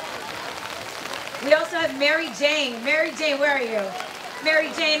 We also have Mary Jane. Mary Jane, where are you? Mary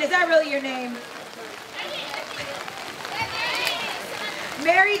Jane, is that really your name?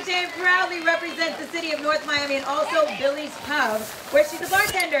 Mary Jane proudly represents the city of North Miami and also Billy's Pub, where she's a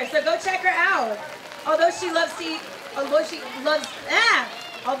bartender, so go check her out. Although she loves to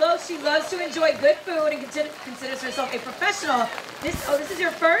enjoy good food and considers herself a professional, this is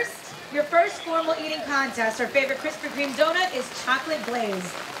your first formal eating contest. Her favorite Krispy Kreme donut is chocolate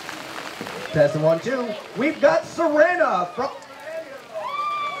glazed. Testing 1, 2. We've got Serena from.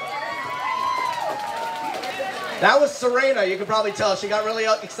 That was Serena. You can probably tell she got really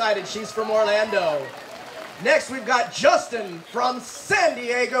excited. She's from Orlando. Next, we've got Justin from San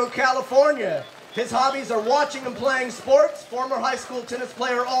Diego, California. His hobbies are watching and playing sports, former high school tennis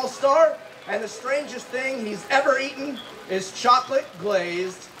player all-star, and the strangest thing he's ever eaten is chocolate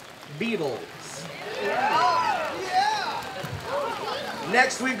glazed Beatles.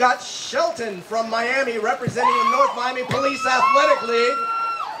 Next, we've got Shelton from Miami, representing the North Miami Police Athletic League.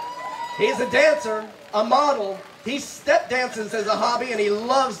 He's a dancer, a model. He step dances as a hobby, and he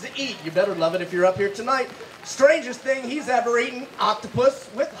loves to eat. You better love it if you're up here tonight. Strangest thing he's ever eaten, octopus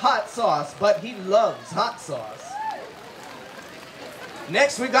with hot sauce, but he loves hot sauce.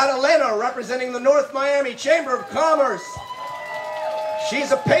 Next, we've got Elena, representing the North Miami Chamber of Commerce.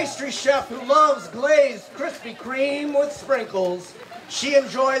 She's a pastry chef who loves glazed Krispy Kreme with sprinkles. She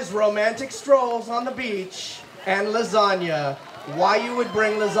enjoys romantic strolls on the beach and lasagna. Why you would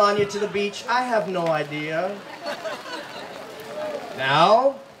bring lasagna to the beach, I have no idea.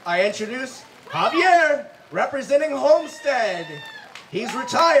 Now, I introduce Javier, representing Homestead. He's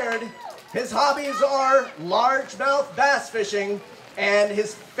retired. His hobbies are largemouth bass fishing, and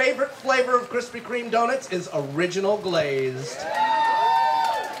his favorite flavor of Krispy Kreme donuts is original glazed.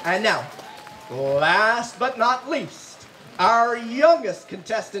 And now, last but not least, our youngest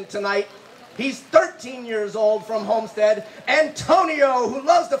contestant tonight. He's 13 years old from Homestead. Antonio, who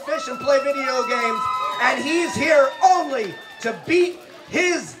loves to fish and play video games. and he's here only to beat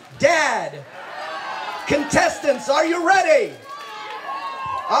his dad. Contestants, are you ready?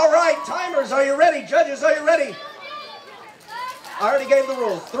 All right, timers, are you ready? Judges, are you ready? I already gave the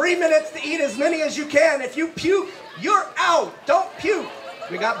rules. 3 minutes to eat as many as you can. If you puke, you're out. Don't puke.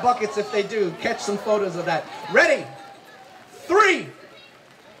 We got buckets if they do. Catch some photos of that. Ready? 3,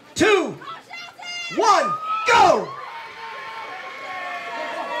 2, 1, go!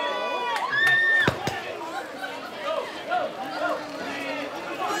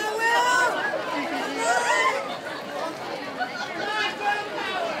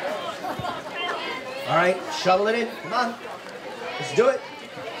 All right, shovel it in. Come on. Let's do it.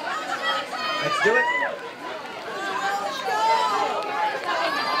 Let's do it.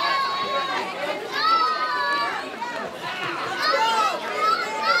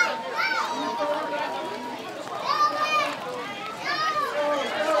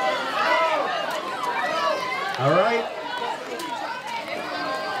 All right.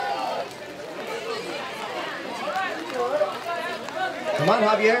 Come on,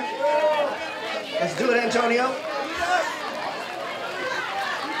 Javier. Let's do it, Antonio.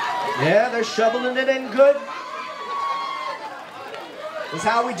 Yeah, they're shoveling it in good. This is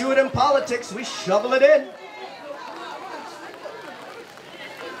how we do it in politics. We shovel it in.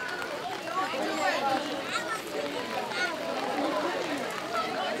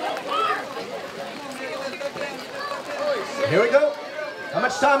 Here we go. How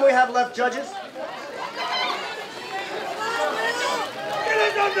much time do we have left, judges? Get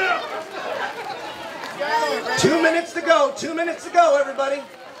it done now. 2 minutes to go. 2 minutes to go, everybody.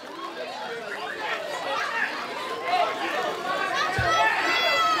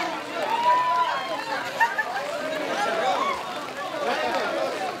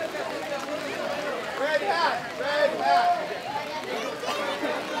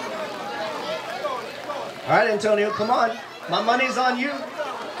 All right, Antonio, come on. My money's on you.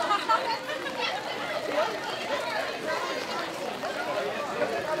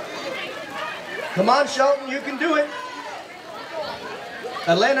 Come on, Shelton, you can do it.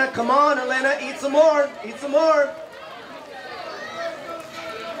 Elena, come on, Elena, eat some more. Eat some more.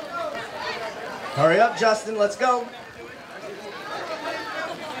 Hurry up, Justin, let's go.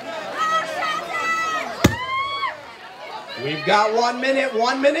 We've got 1 minute.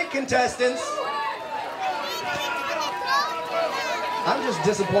 1 minute, contestants. I'm just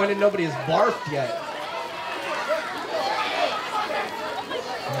disappointed nobody has barfed yet.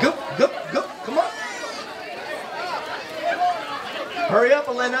 Goop, goop, goop, come on. Hurry up,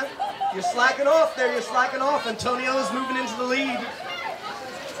 Elena. You're slacking off there, you're slacking off. Antonio is moving into the lead.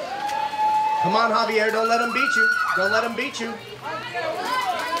 Come on, Javier, don't let him beat you. Don't let him beat you.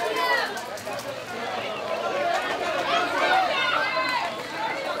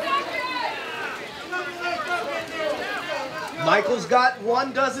 Michael's got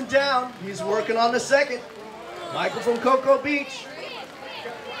 1 dozen down. He's working on the second. Michael from Cocoa Beach.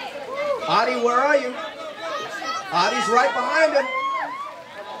 Adi, where are you? Adi's right behind him.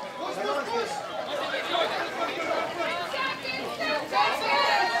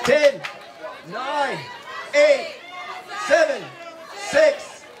 10, 9, 8, 7,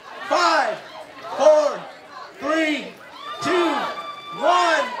 6, 5, 4, 3, 2,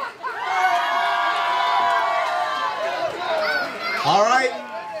 1. All right,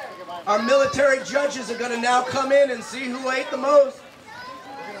 our military judges are going to now come in and see who ate the most.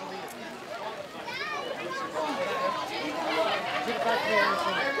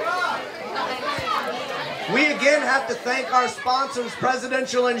 We again have to thank our sponsors,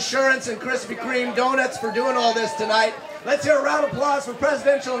 Presidential Insurance and Krispy Kreme Donuts, for doing all this tonight. Let's hear a round of applause for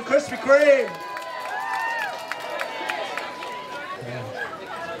Presidential and Krispy Kreme.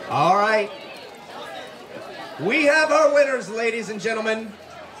 All right. We have our winners, ladies and gentlemen.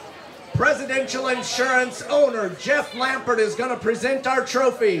 Presidential Insurance owner Jeff Lampert is going to present our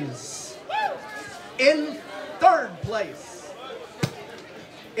trophies. In third place,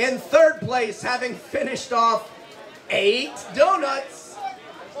 having finished off 8 donuts,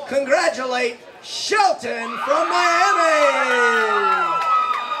 congratulate Shelton from Miami.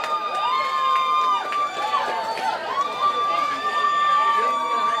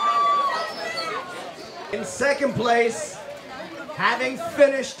 In second place, having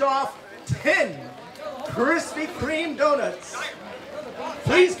finished off 10 Krispy Kreme donuts,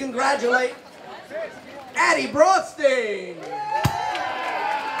 please congratulate Addie Broadstein.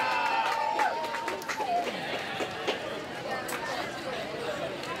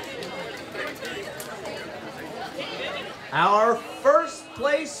 Our first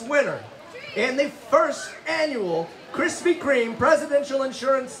place winner in the first annual Krispy Kreme Presidential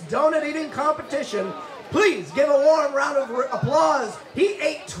Insurance Donut Eating Competition. Please give a warm round of applause. He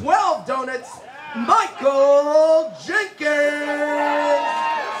ate 12 donuts. Michael Jenkins.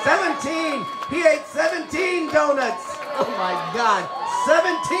 17. He ate 17 donuts. Oh my God.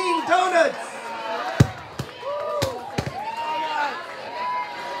 17 donuts.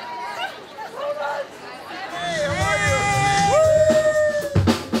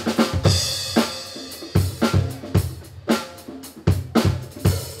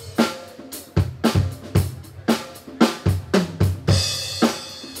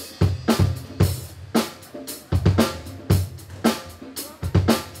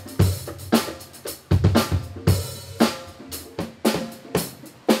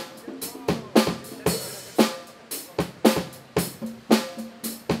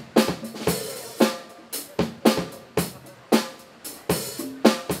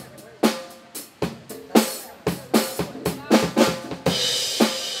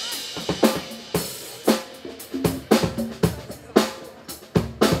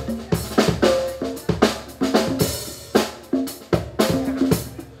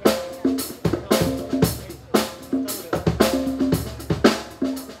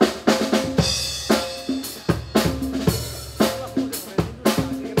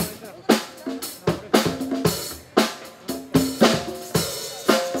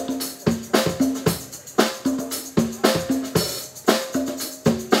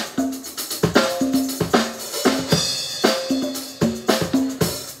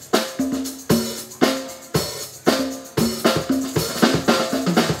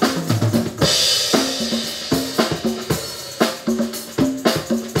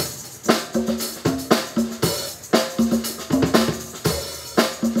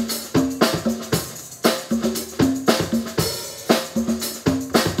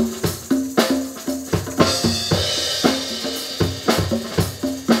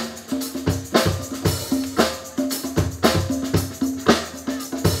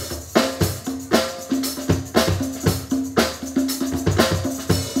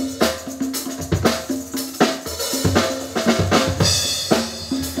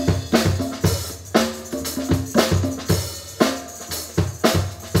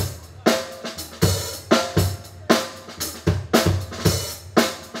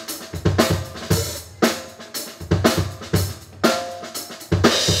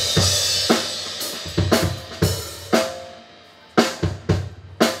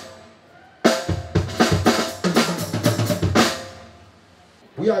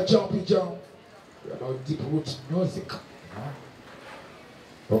 We are jumping jump. We are about deep root music.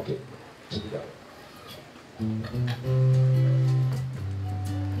 Okay, check it out.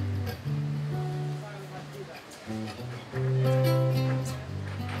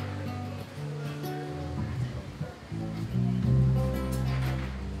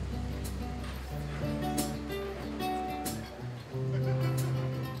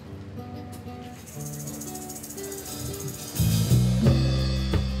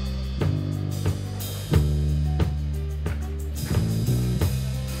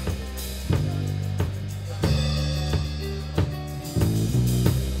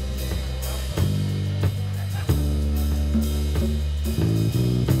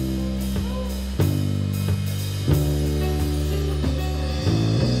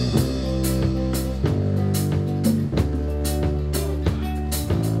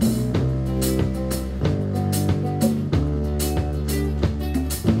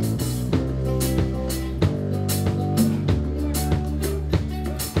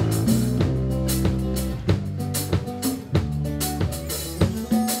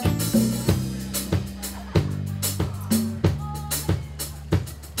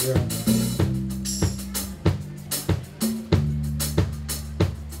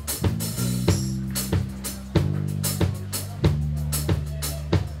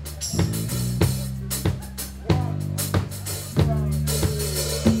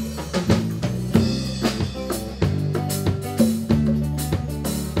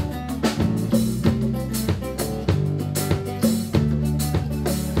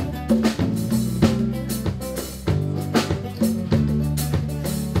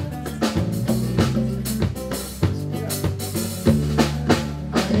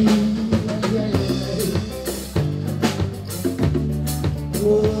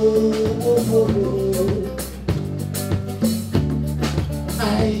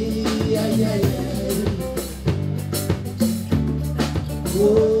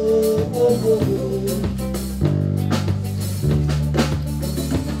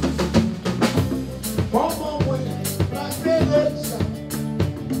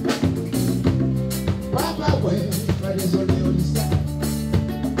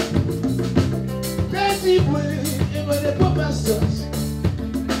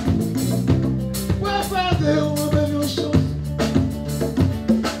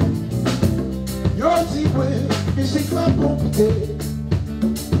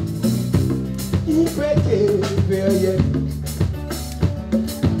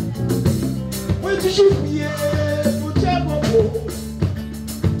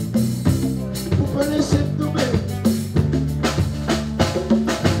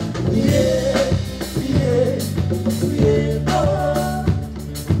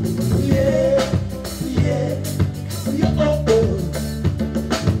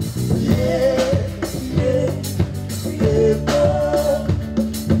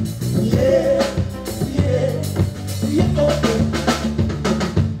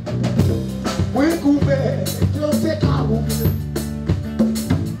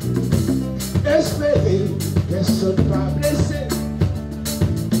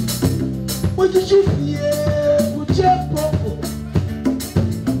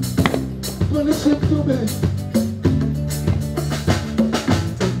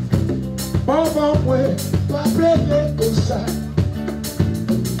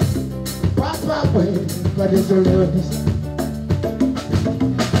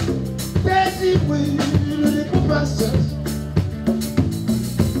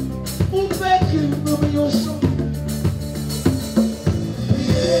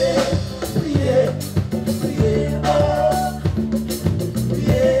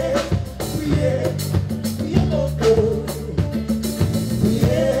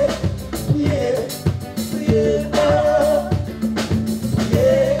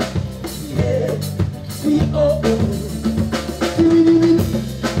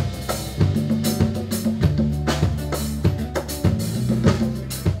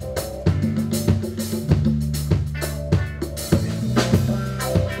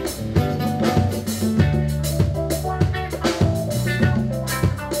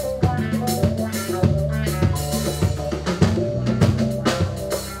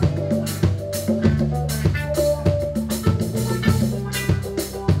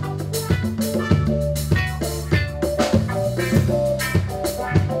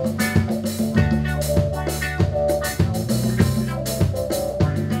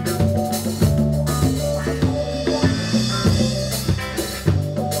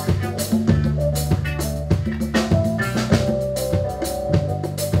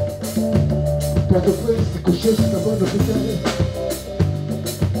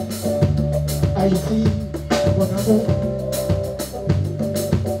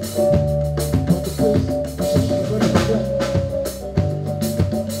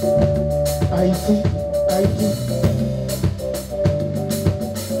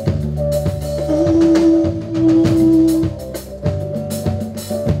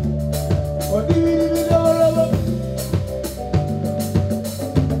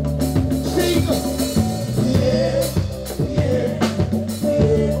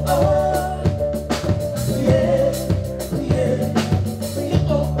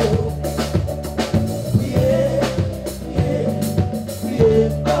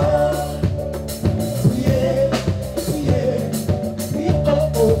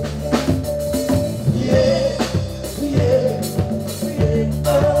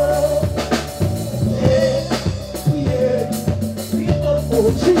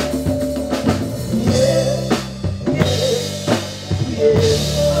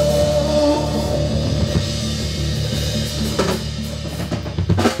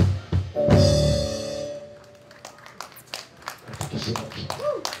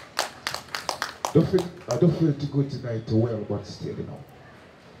 I don't feel too good tonight to well, but still, you know,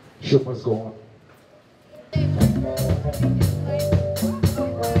 show must go on.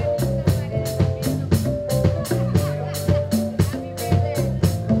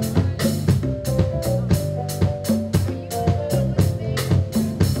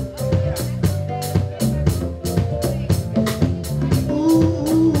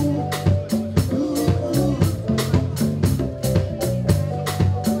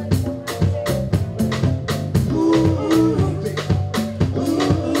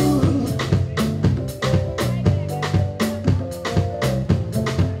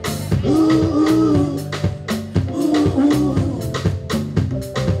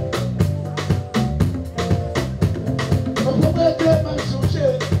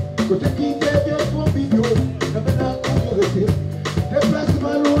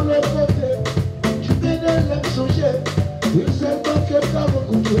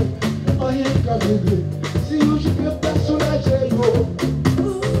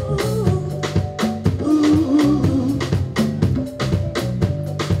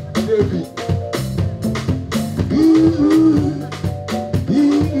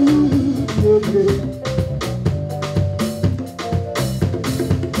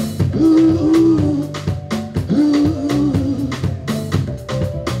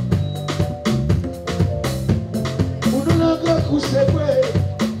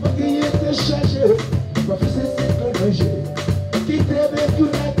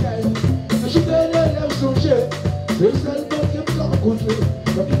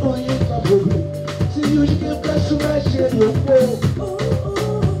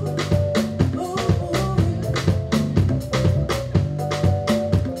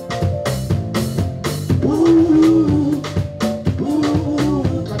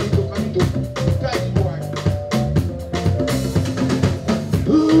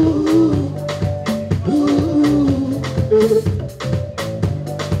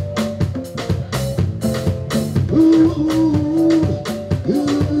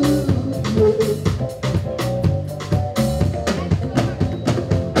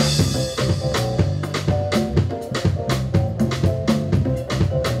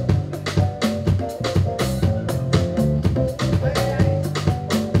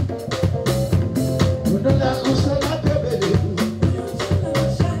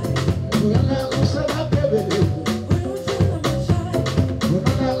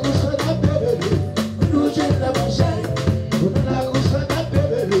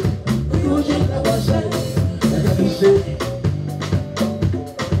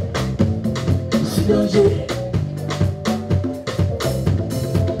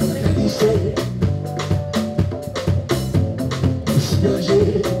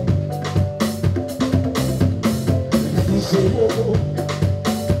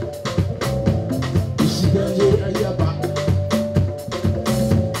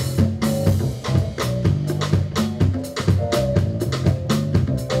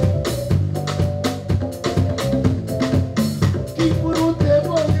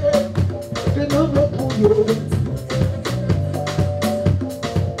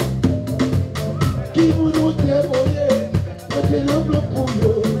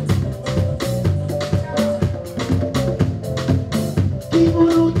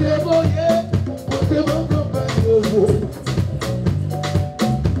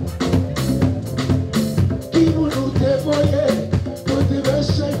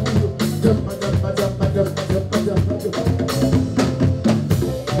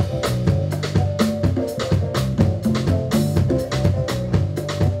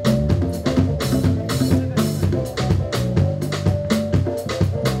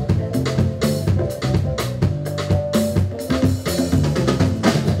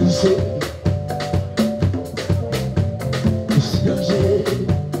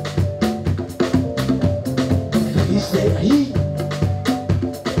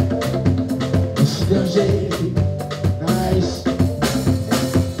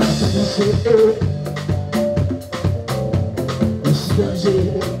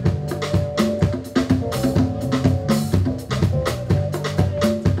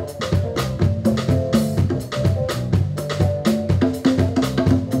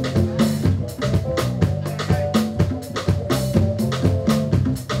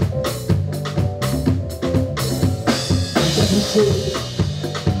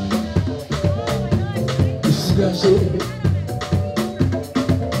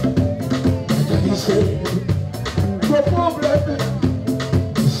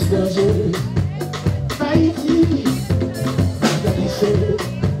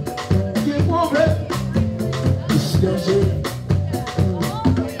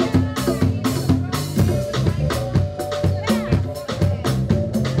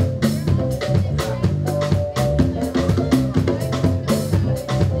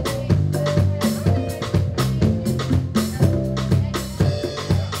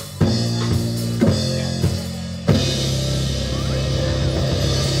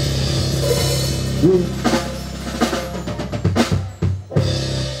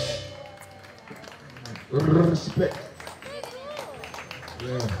 Respect.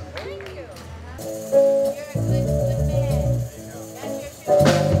 Yeah.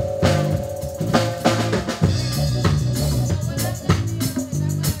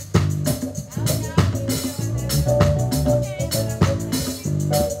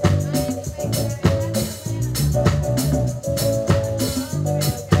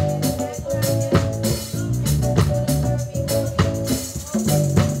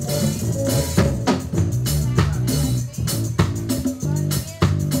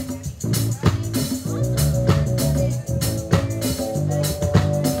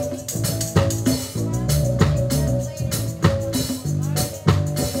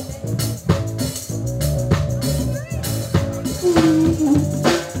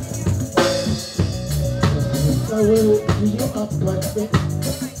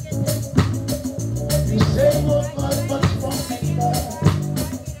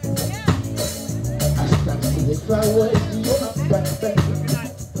 If I was your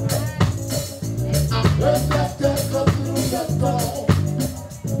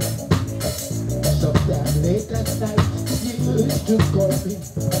for me.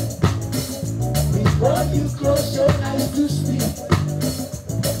 Before you close your eyes to sleep,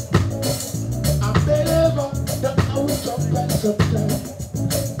 I'm believer that I will jump back sometime.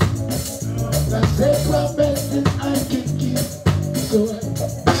 That's a promise that I can keep. So I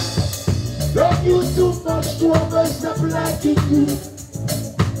love you too much to ever stop liking you.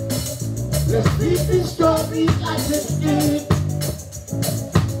 Let's leave this story as it is.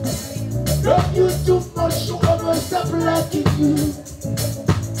 Love you too much to ever stop liking you.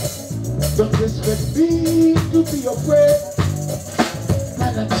 Don't expect me to be your friend.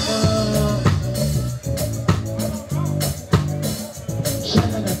 Na-na-na.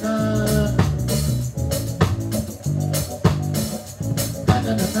 Sha-na-na-na.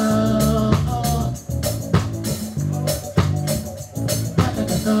 Na-na-na-na.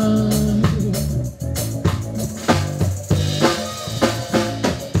 Na-na-na-na.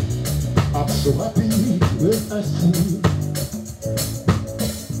 I'm so happy when I see you.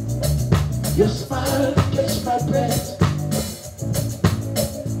 Your smile catch my breath.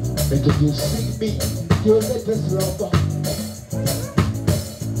 And if you see me, your latest lover.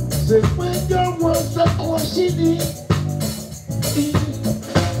 Say when your words are questioning,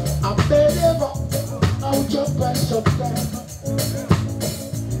 I'm believer, I'll jump by sometime.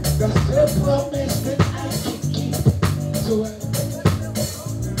 That's a promise that I can keep. So I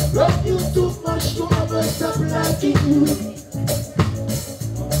love you too much to ever stop liking you.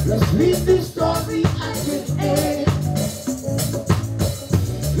 Let's leave this story at the end.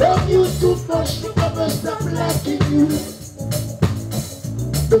 Love you too much to ever stop liking you.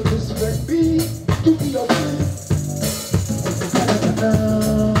 Don't expect me to be your friend. Na-na-na-na.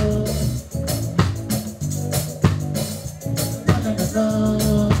 Na-na-na-na.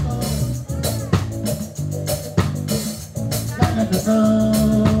 Na-na-na-na.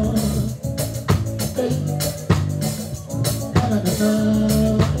 Hey. Na-na-na-na.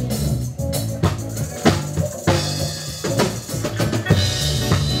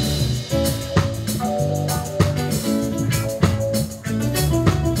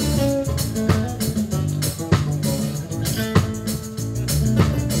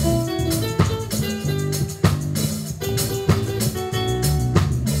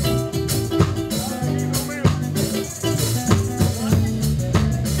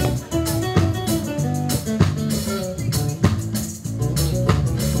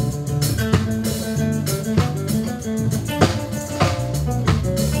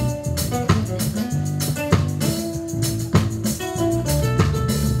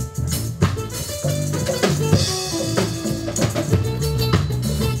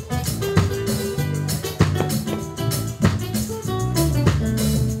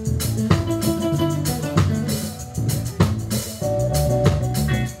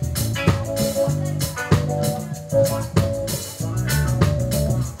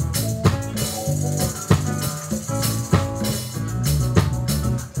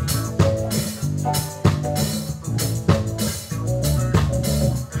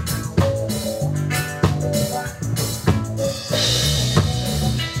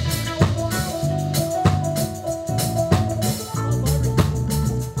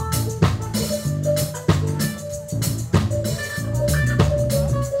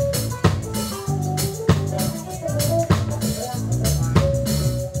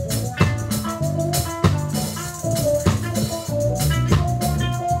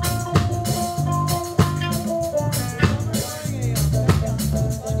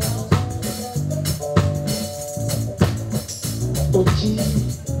 Oh gee,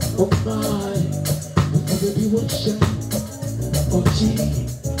 oh my, oh baby won't shine. Oh gee,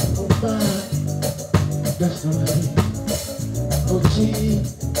 oh my, that's not right. Oh gee,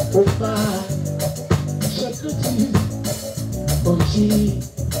 oh my, shed the tears. Oh gee,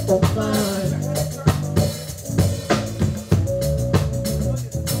 oh my.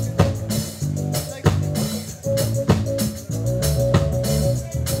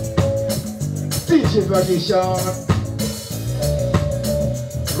 DJ Vacation.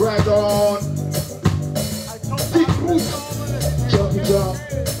 Drag on, big root, jumpy jump.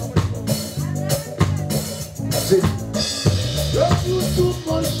 Sit. Love you too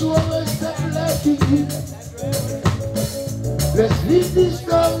much to ever stop liking you. Let's leave this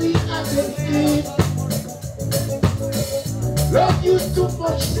story at the end. Love you too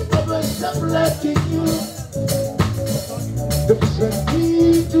much to ever stop liking you. Don't expect me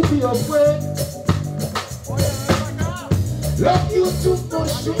to be your friend. Love you too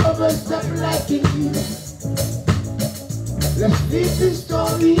much to ever stop liking you. Let's leave this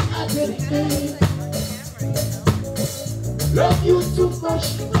story at the end. Love you too much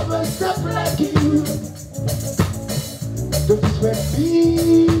to ever stop liking you. Don't expect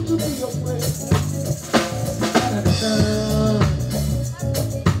me to be your friend.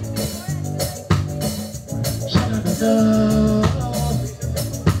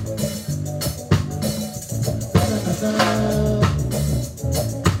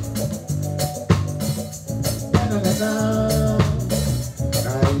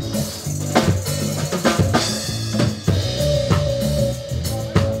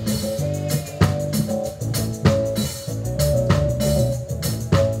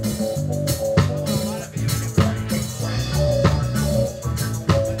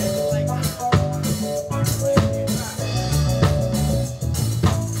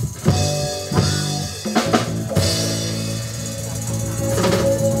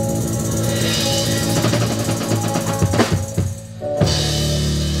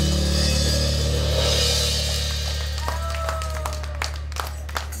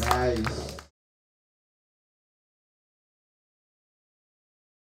 Nice.